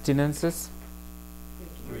abstinences?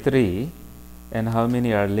 3. And how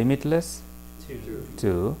many are limitless?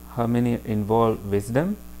 2. How many involve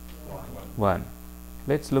wisdom? 1.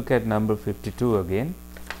 Let's look at number 52 again.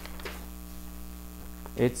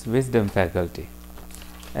 It's wisdom faculty.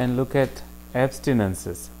 And look at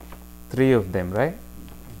abstinences. 3 of them, right?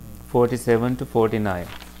 47 to 49.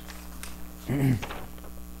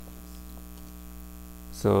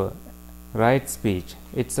 So, right speech.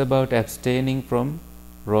 It's about abstaining from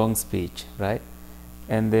wrong speech, right?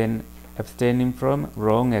 And then abstaining from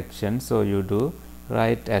wrong action, so you do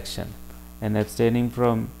right action. And abstaining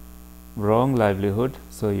from wrong livelihood,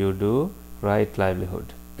 so you do right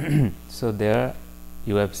livelihood. So there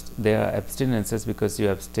are abstinences because you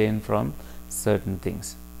abstain from certain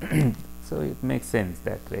things. So it makes sense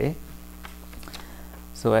that way.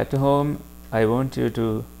 So at home, I want you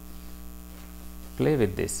to play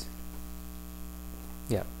with this.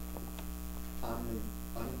 Yeah. On the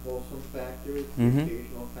unwholesome factors, Mhm.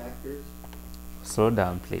 occasional factors. Slow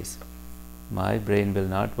down, please. My brain will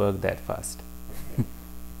not work that fast. On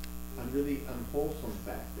really unwholesome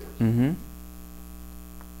factors, Mm-hmm.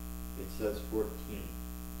 it says 14.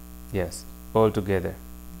 Yes, all together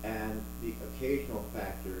And the occasional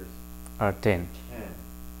factors, are 10. 10.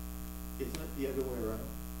 Isn't it the other way around?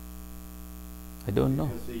 I don't know.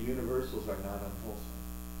 Because the universals are not unwholesome.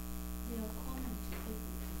 They are common to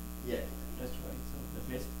everything. Yes. That's right. So the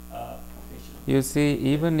best occasional. You see,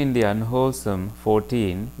 even in the unwholesome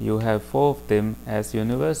 14, you have 4 of them as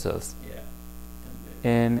universals, Yeah.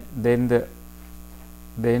 and then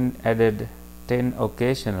added 10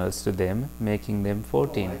 occasionals to them, making them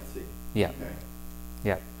 14. Oh, I see. Yeah, Okay.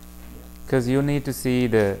 yeah. Because you need to see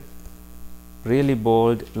the really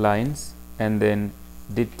bold lines and then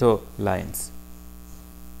ditto lines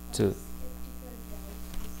too.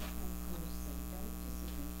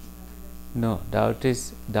 No, doubt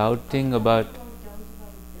is doubting about,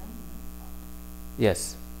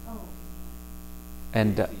 yes,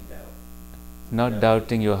 and Easy doubt. not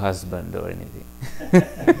doubting your husband or anything.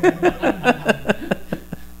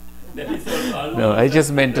 That is all No, I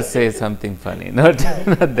just meant to say something funny, not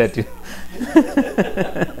that you.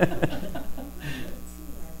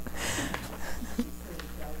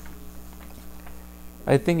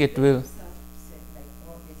 I think it will.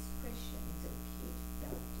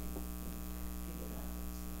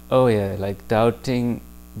 Oh yeah, like doubting,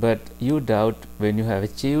 but you doubt when you have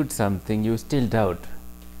achieved something, you still doubt.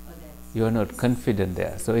 You are not confident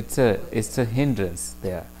there, so it's a hindrance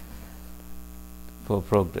there for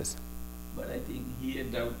progress. But I think here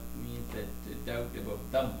doubt means that doubt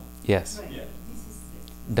about Dhamma. Yes, Yeah.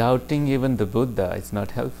 doubting even the Buddha is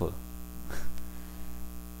not helpful.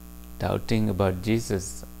 Doubting about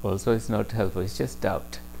Jesus also is not helpful. It's just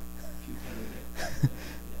doubt.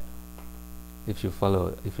 If you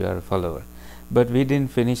are a follower. But we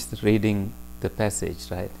didn't finish reading the passage,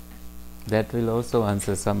 right? That will also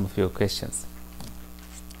answer some of your questions.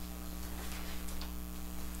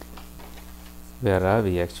 Where are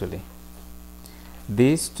we actually?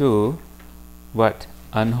 These two, what?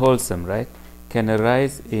 Unwholesome, right? Can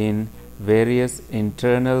arise in various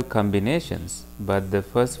internal combinations, but the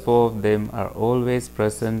first 4 of them are always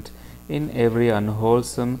present in every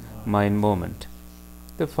unwholesome mind moment.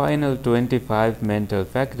 The final 25 mental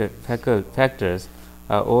factors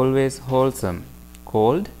are always wholesome,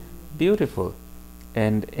 called beautiful,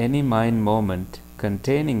 and any mind moment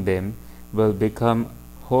containing them will become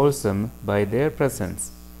wholesome by their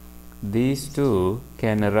presence. These two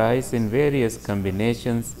can arise in various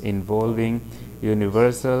combinations involving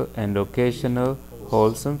universal and occasional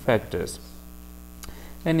wholesome factors.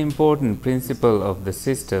 An important principle of the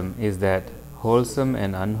system is that wholesome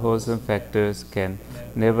and unwholesome factors can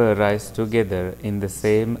never arise together in the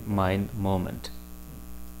same mind moment.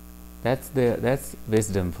 That's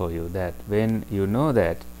wisdom for you, that when you know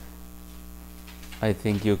that, I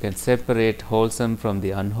think you can separate wholesome from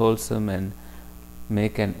the unwholesome and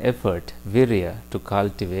make an effort, virya, to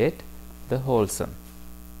cultivate the wholesome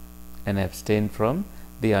and abstain from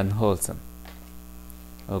the unwholesome.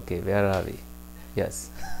 Okay, where are we? Yes.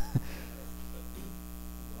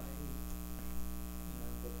 Why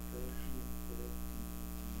number 13,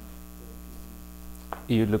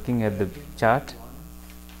 you looking at the chart? The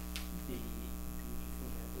beautiful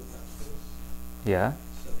mental factors. Yeah.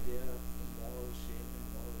 So they are moral shame and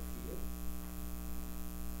moral fear.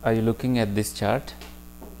 Are you looking at this chart?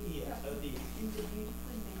 Yeah, In the beautiful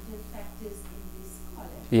mental factors in this column.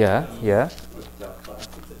 Yeah, yeah. What's up, class?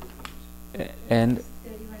 it's a different. And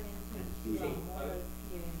 31 and 22 are moral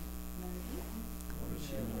fear and Moral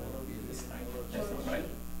shame, moral fear, this kind of That's moral not right.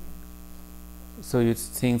 shame. so you're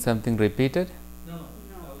seeing something repeated? No, No.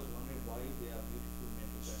 I was wondering why they are beautiful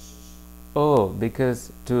mental factors. Oh,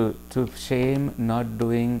 because to shame not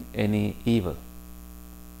doing any evil.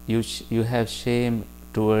 You have shame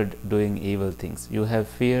toward doing evil things. You have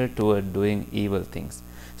fear toward doing evil things.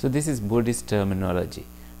 So this is Buddhist terminology,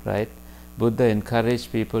 right? Buddha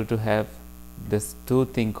encouraged people to have this two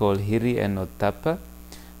thing called hiri and ottappa.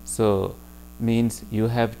 So means you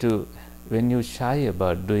have to, when you shy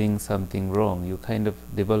about doing something wrong, you kind of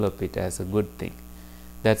develop it as a good thing.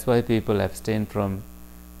 That's why people abstain from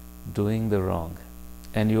doing the wrong,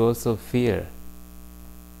 and you also fear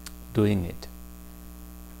doing it.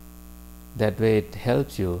 That way it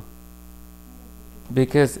helps you,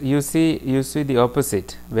 because you see the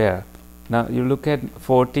opposite. Where now you look at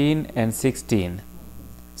 14 and 16.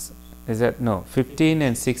 Is that no 15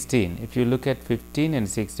 and 16? If you look at 15 and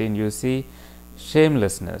 16, you see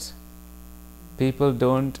shamelessness. People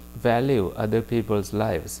don't value other people's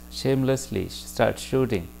lives. Shamelessly start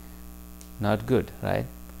shooting. Not good, right?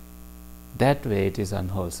 That way it is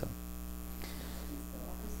unwholesome. The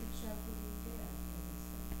opposite chapter is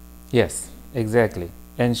there. Yes, exactly.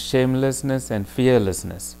 And shamelessness and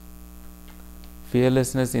fearlessness.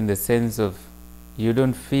 Fearlessness in the sense of you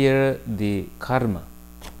don't fear the karma,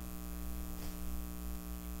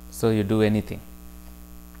 so you do anything,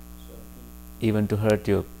 So even to hurt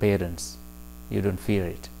your parents. You don't fear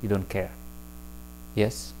it, you don't care.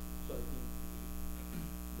 Yes? So I think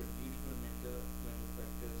the beautiful mental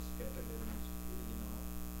factors categories,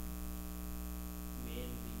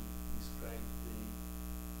 mainly describe the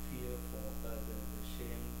fear for the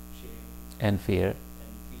shame And fear.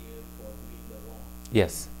 and fear for doing the wrong.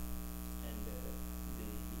 Yes. And the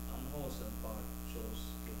unwholesome part shows,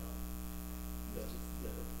 the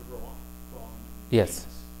wrong. Yes.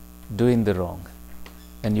 things. Doing the wrong.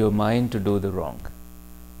 And your mind to do the wrong.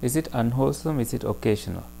 Is it unwholesome? Is it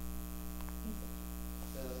occasional?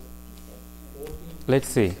 14, Let's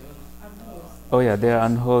see. 7, Oh yeah, they are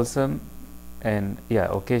unwholesome, and yeah,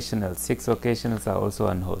 occasional. 6 occasionals are also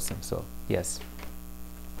unwholesome. So yes.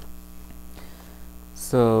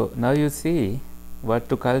 So now you see what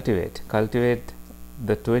to cultivate. Cultivate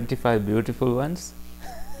the 25 beautiful ones.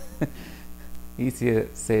 Easier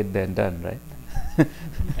said than done, right?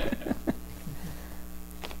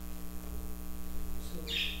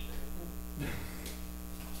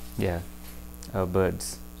 Yeah, our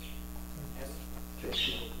birds.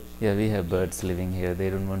 Yeah, we have birds living here. They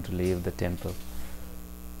don't want to leave the temple.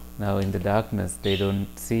 Now in the darkness, they don't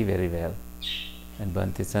see very well. And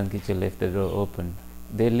Bhante Sankicha left the door open.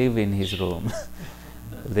 They live in his room.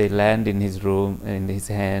 They land in his room, in his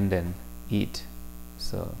hand, and eat.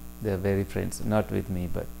 So they are very friends. Not with me,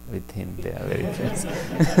 but with him. They are very friends.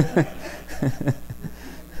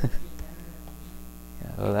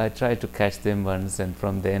 Yeah, well, I tried to catch them once, and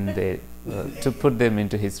from then they to put them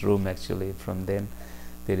into his room. Actually, from then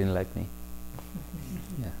they didn't like me.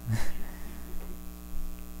 Yeah.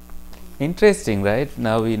 Interesting, right?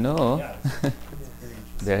 Now we know. Yeah, it's very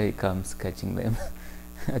interesting. There he comes, catching them.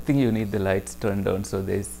 I think you need the lights turned on so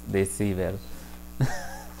they see well.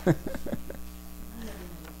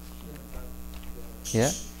 Yeah.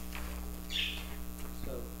 So,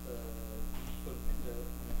 beautiful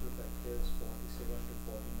mental factors 47 to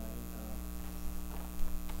 49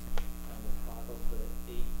 and a part of the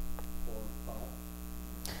 8-fold path.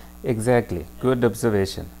 Exactly. Good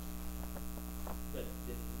observation. But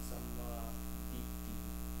there is some deep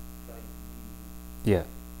right view Yeah.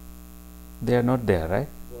 They are not there, right?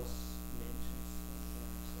 was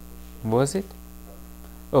mentioned. Was it?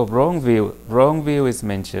 Oh, wrong view. Wrong view is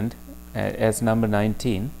mentioned as number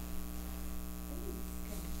 19.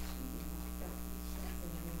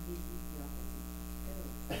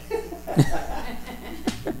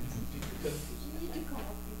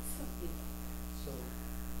 So,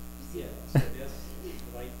 yeah, so there's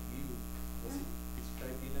right view. Was it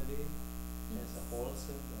described in a way as a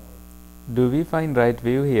wholesome or Do we find right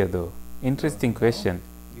view here though? Interesting question.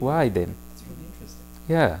 Why then? It's really interesting.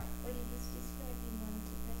 Yeah. But it was described in one of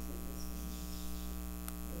the passages.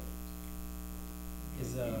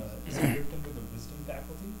 Is it written with the wisdom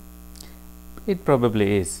faculty? It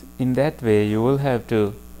probably is. In that way you will have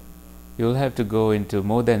to go into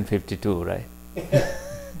more than 52, right?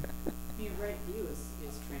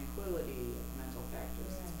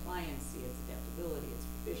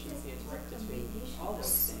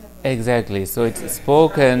 Exactly. So it's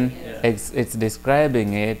spoken, Yeah. it's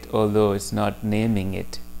describing it, although it's not naming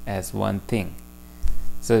it as one thing.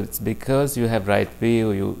 So it's because you have right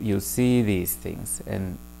view, you see these things,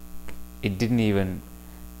 and it didn't even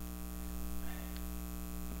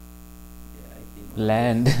Yeah, I think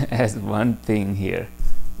land as one thing here,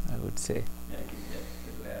 I would say. Yeah, I think that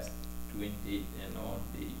the last 20 and all,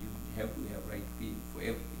 you have to have right view for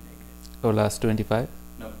everything, I guess. Or last 25?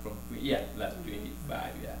 Not from last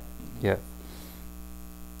 25, yeah. Yeah.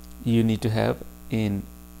 You need to have in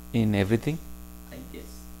everything. I guess.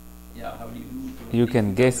 Yeah, how do you do? You things can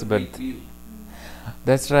without guess, the but right view?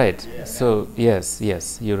 that's right. Yeah. So yes,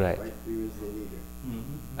 you're right. Right view is the leader.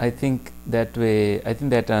 Mm-hmm. I think that way, I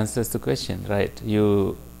think that answers the question, right?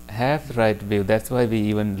 You have right view, that's why we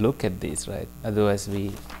even look at these, right? Otherwise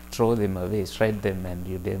we throw them away, shred them, and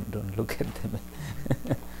you don't look at them.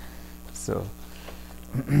 So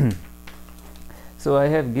so I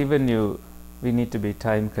have given you, we need to be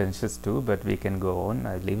time conscious too, but we can go on.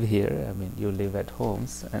 I live here, I mean you live at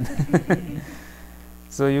homes, and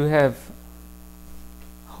so you have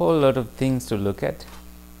whole lot of things to look at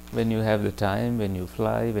when you have the time, when you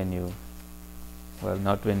fly, when you, well,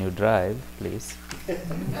 not when you drive, please.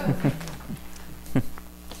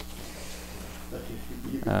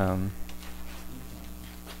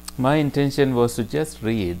 My intention was to just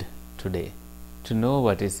read today, to know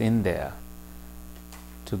what is in there,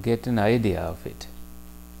 to get an idea of it,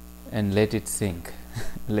 and let it sink,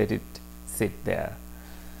 let it sit there.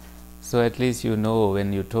 So at least you know,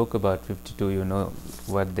 when you talk about 52, you know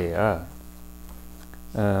what they are.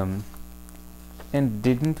 And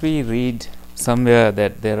didn't we read somewhere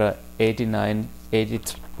that there are 89,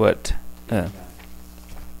 83, what?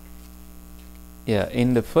 Yeah,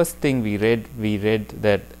 in the first thing we read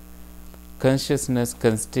that consciousness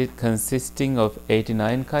consisting of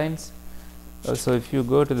 89 kinds. So if you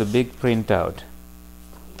go to the big printout,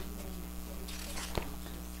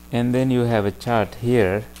 and then you have a chart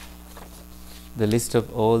here, the list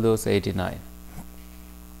of all those 89.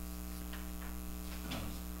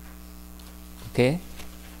 Okay,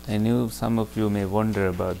 I knew some of you may wonder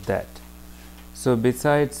about that. So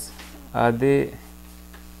besides, are they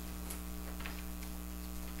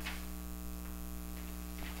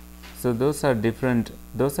so those are different,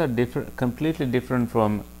 completely different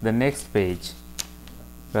from the next page,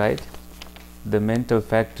 right? The mental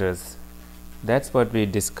factors, that's what we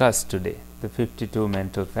discussed today, the 52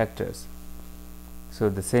 mental factors. So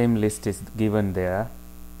the same list is given there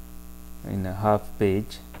in a half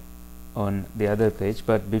page on the other page,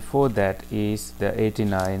 but before that is the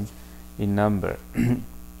 89 in number.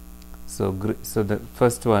 So the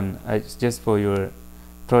first one, just for your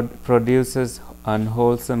produces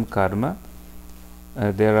unwholesome karma.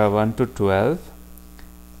 There are 1 to 12.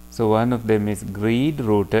 So one of them is greed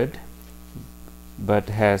rooted, but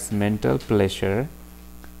has mental pleasure,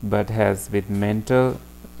 but has with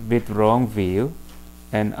wrong view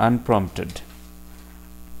and unprompted.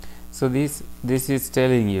 So this is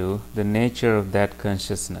telling you the nature of that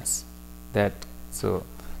consciousness. That so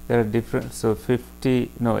there are different, so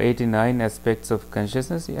 89 aspects of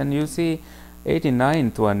consciousness, and you see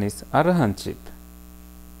 89th one is arahantship.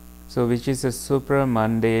 So which is a super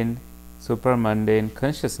mundane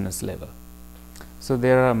consciousness level. So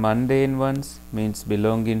there are mundane ones, means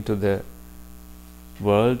belonging to the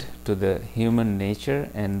world, to the human nature,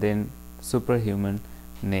 and then superhuman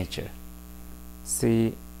nature.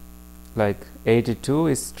 See, like 82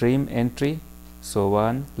 is stream entry,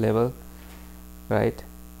 Sovan level, right?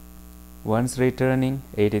 Once returning,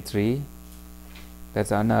 83,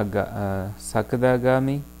 that's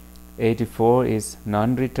Sakadagami. 84 is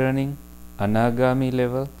non-returning, Anagami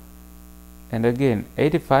level, and again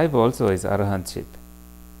 85 also is arahantship.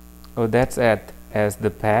 Oh, that's as the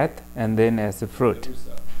path and then as the fruit.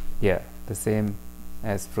 Yeah, the same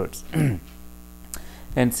as fruits.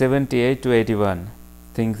 And 78 to 81,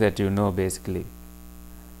 things that you know basically.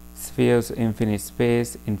 Spheres, infinite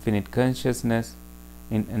space, infinite consciousness,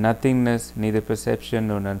 in nothingness, neither perception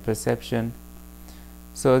nor non-perception.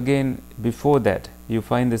 So again, before that, you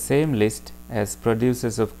find the same list as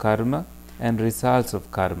producers of karma and results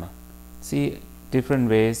of karma. See, different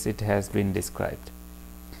ways it has been described.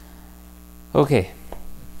 Okay,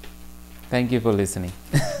 thank you for listening.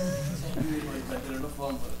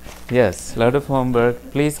 Yes, lot of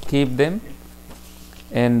homework. Please keep them,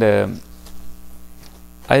 and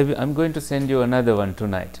I'm going to send you another one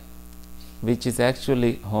tonight, which is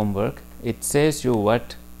actually homework. It says you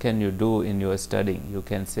what can you do in your studying. You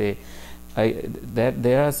can say, that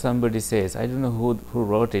there are somebody says, I don't know who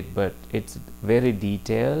wrote it, but it's very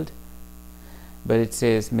detailed, but it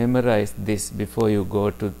says memorize this before you go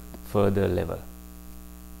to further level,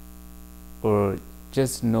 or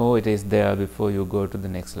just know it is there before you go to the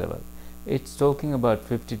next level. It's talking about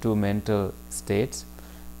 52 mental states,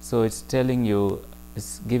 so it's telling you,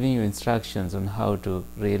 it's giving you instructions on how to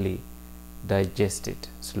really digest it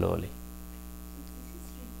slowly. This is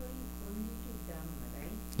referring only to Dhamma,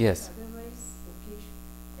 right? Yes. Otherwise,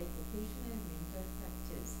 occasional mental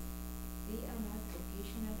factors, they are not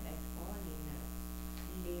occasional at all in a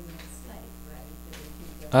layman's life, right?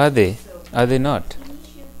 Are they? So, Are they not?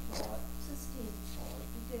 initial thought, sustained thought,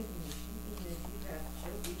 determination, energy,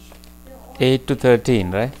 rapture, wish, they're all 8 to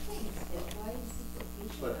 13, right? things. Then why is it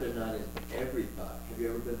occasional? But they're not in every thought. Have you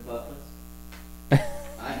ever been thoughtless? I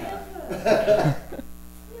have.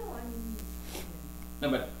 No, I mean, No,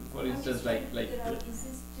 but for I'm instance, just trying like to figure out, is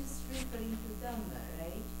this just referring to Dhamma,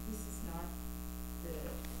 right? This is not the,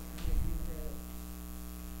 maybe the,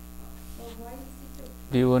 well, why is it okay?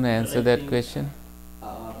 Do you want to answer I that think- question?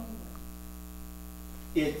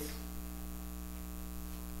 It's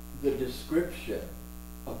the description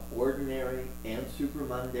of ordinary and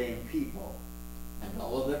supramundane people and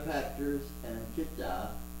all of their factors and chitta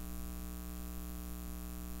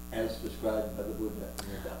as described by the Buddha in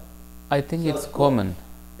the Dhamma. I think So it's it's both. common.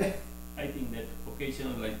 I think that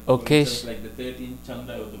occasional, like Occasion- for instance, like the 13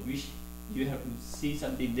 chanda or the wish, you have to see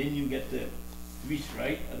something, then you get the wish,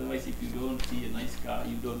 right? Otherwise, if you don't see a nice car,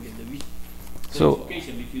 you don't get the wish. So- it's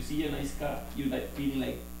occasion. If you see a nice car, you like feel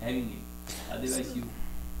like having it. Otherwise, you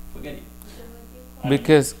forget it.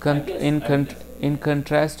 Because I guess. in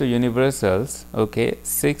contrast to universals, okay,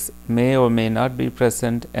 6 may or may not be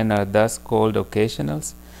present and are thus called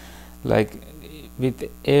occasionals. Like with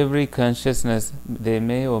every consciousness, they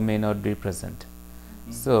may or may not be present.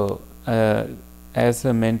 Mhm. So, as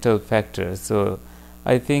a mental factor, so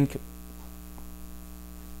I think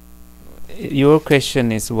your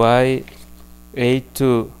question is why 8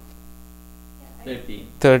 to 13.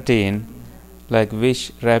 13, like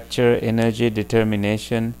wish, rapture, energy,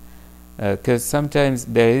 determination, because sometimes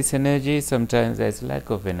there is energy, sometimes there is lack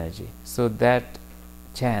of energy. So that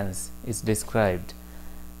chance is described.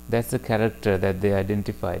 That's the character that they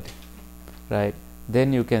identified, right?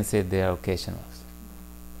 Then you can say they are occasionals.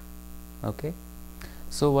 Okay?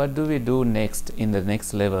 So what do we do next in the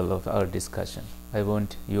next level of our discussion? I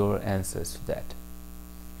want your answers to that.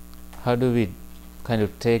 How do we kind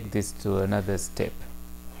of take this to another step?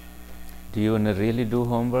 Do you want to really do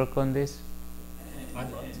homework on this? And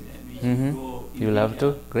we should Mhm. go in You love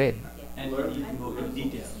to? detail. Great. And we need to go in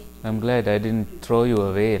detail. I'm glad I didn't throw you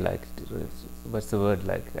away, like, what's the word,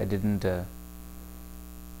 like, I didn't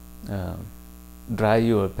dry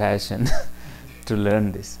your passion to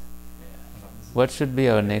learn this. What should be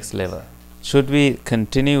our next level? Should we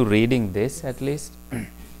continue reading this at least? I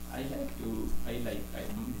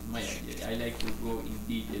like to go in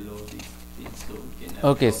detail all these things so we can have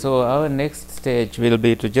Okay, a so our next stage will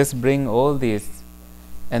be to just bring all these,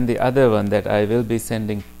 and the other one that I will be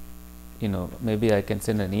sending, maybe I can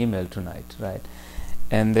send an email tonight, right?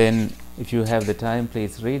 And then if you have the time,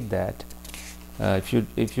 please read that. If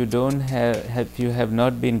you don't if you have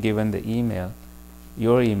not been given the email,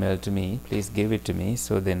 your email to me, please give it to me,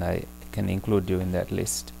 so then I can include you in that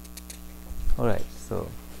list. All right, so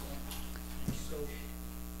So,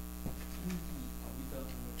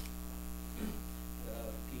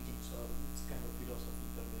 teachings or it's kind of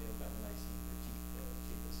philosophical way of analyzing the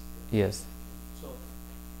chittas. yes. So,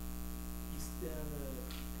 is there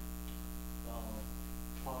a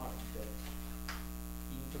part that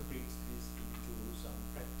interprets this into some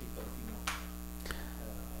practical phenomena?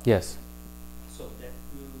 Yes. So that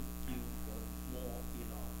will give a more,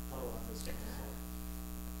 thorough understanding of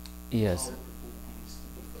Yes. how to put these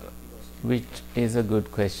different philosophies. Which is a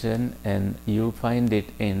good question, and you find it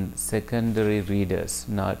in secondary readers,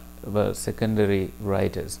 secondary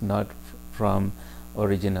writers, not from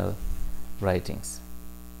original writings.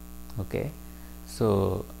 Okay,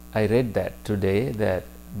 so I read that today, that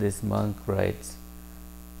this monk writes,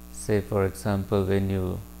 say for example, when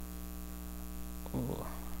you,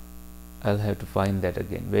 I'll have to find that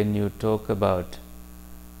again, when you talk about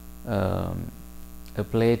a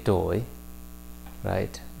play toy,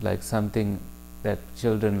 right, like something that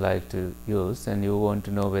children like to use, and you want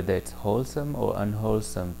to know whether it's wholesome or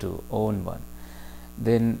unwholesome to own one,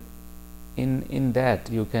 then in that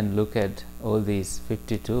you can look at all these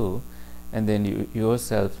 52, and then you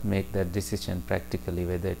yourself make that decision practically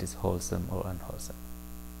whether it is wholesome or unwholesome.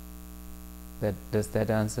 Does that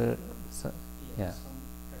answer? Yeah. Some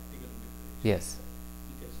practical implications. Yes.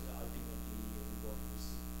 Because ultimately everybody is,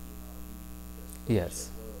 living in the Yes.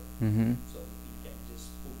 spiritual world. Mm-hmm. So we can just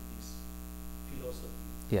put this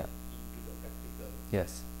philosophy Yeah. into the practical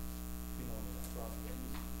Yes.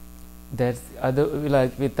 that's other,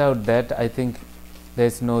 like without that I think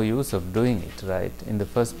there's no use of doing it, right, in the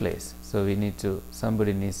first place. So we need to,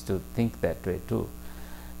 somebody needs to think that way too.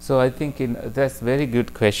 So I think that's very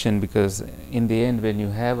good question, because in the end when you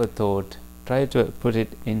have a thought, try to put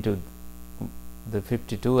it into the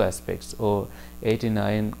 52 aspects or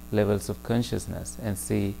 89 levels of consciousness and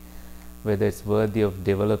see whether it's worthy of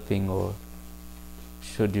developing or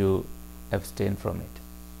should you abstain from it.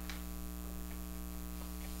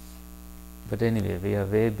 But anyway, we are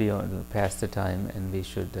way beyond past the time, and we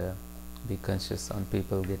should be conscious on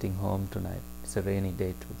people getting home tonight. It's a rainy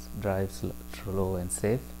day to drive slow and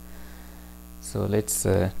safe. So let's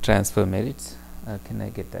transfer merits. Can I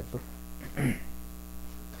get that book?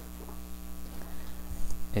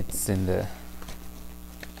 It's in the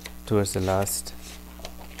towards the last.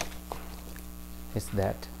 It's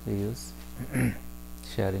that we use.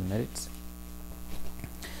 Sharing merits.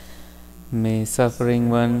 May suffering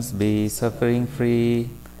ones be suffering free,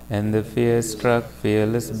 and the fear-struck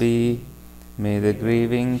fearless be. May the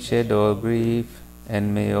grieving shed all grief,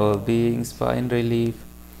 and may all beings find relief.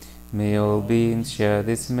 May all beings share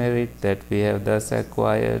this merit that we have thus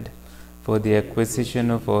acquired for the acquisition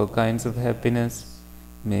of all kinds of happiness.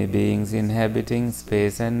 May beings inhabiting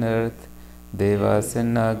space and earth, devas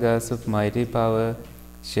and nagas of mighty power,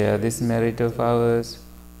 share this merit of ours.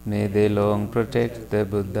 May they long protect the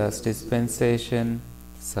Buddha's dispensation.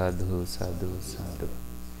 Sadhu, sadhu, sadhu.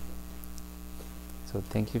 So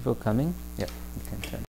thank you for coming. Yeah, you can turn.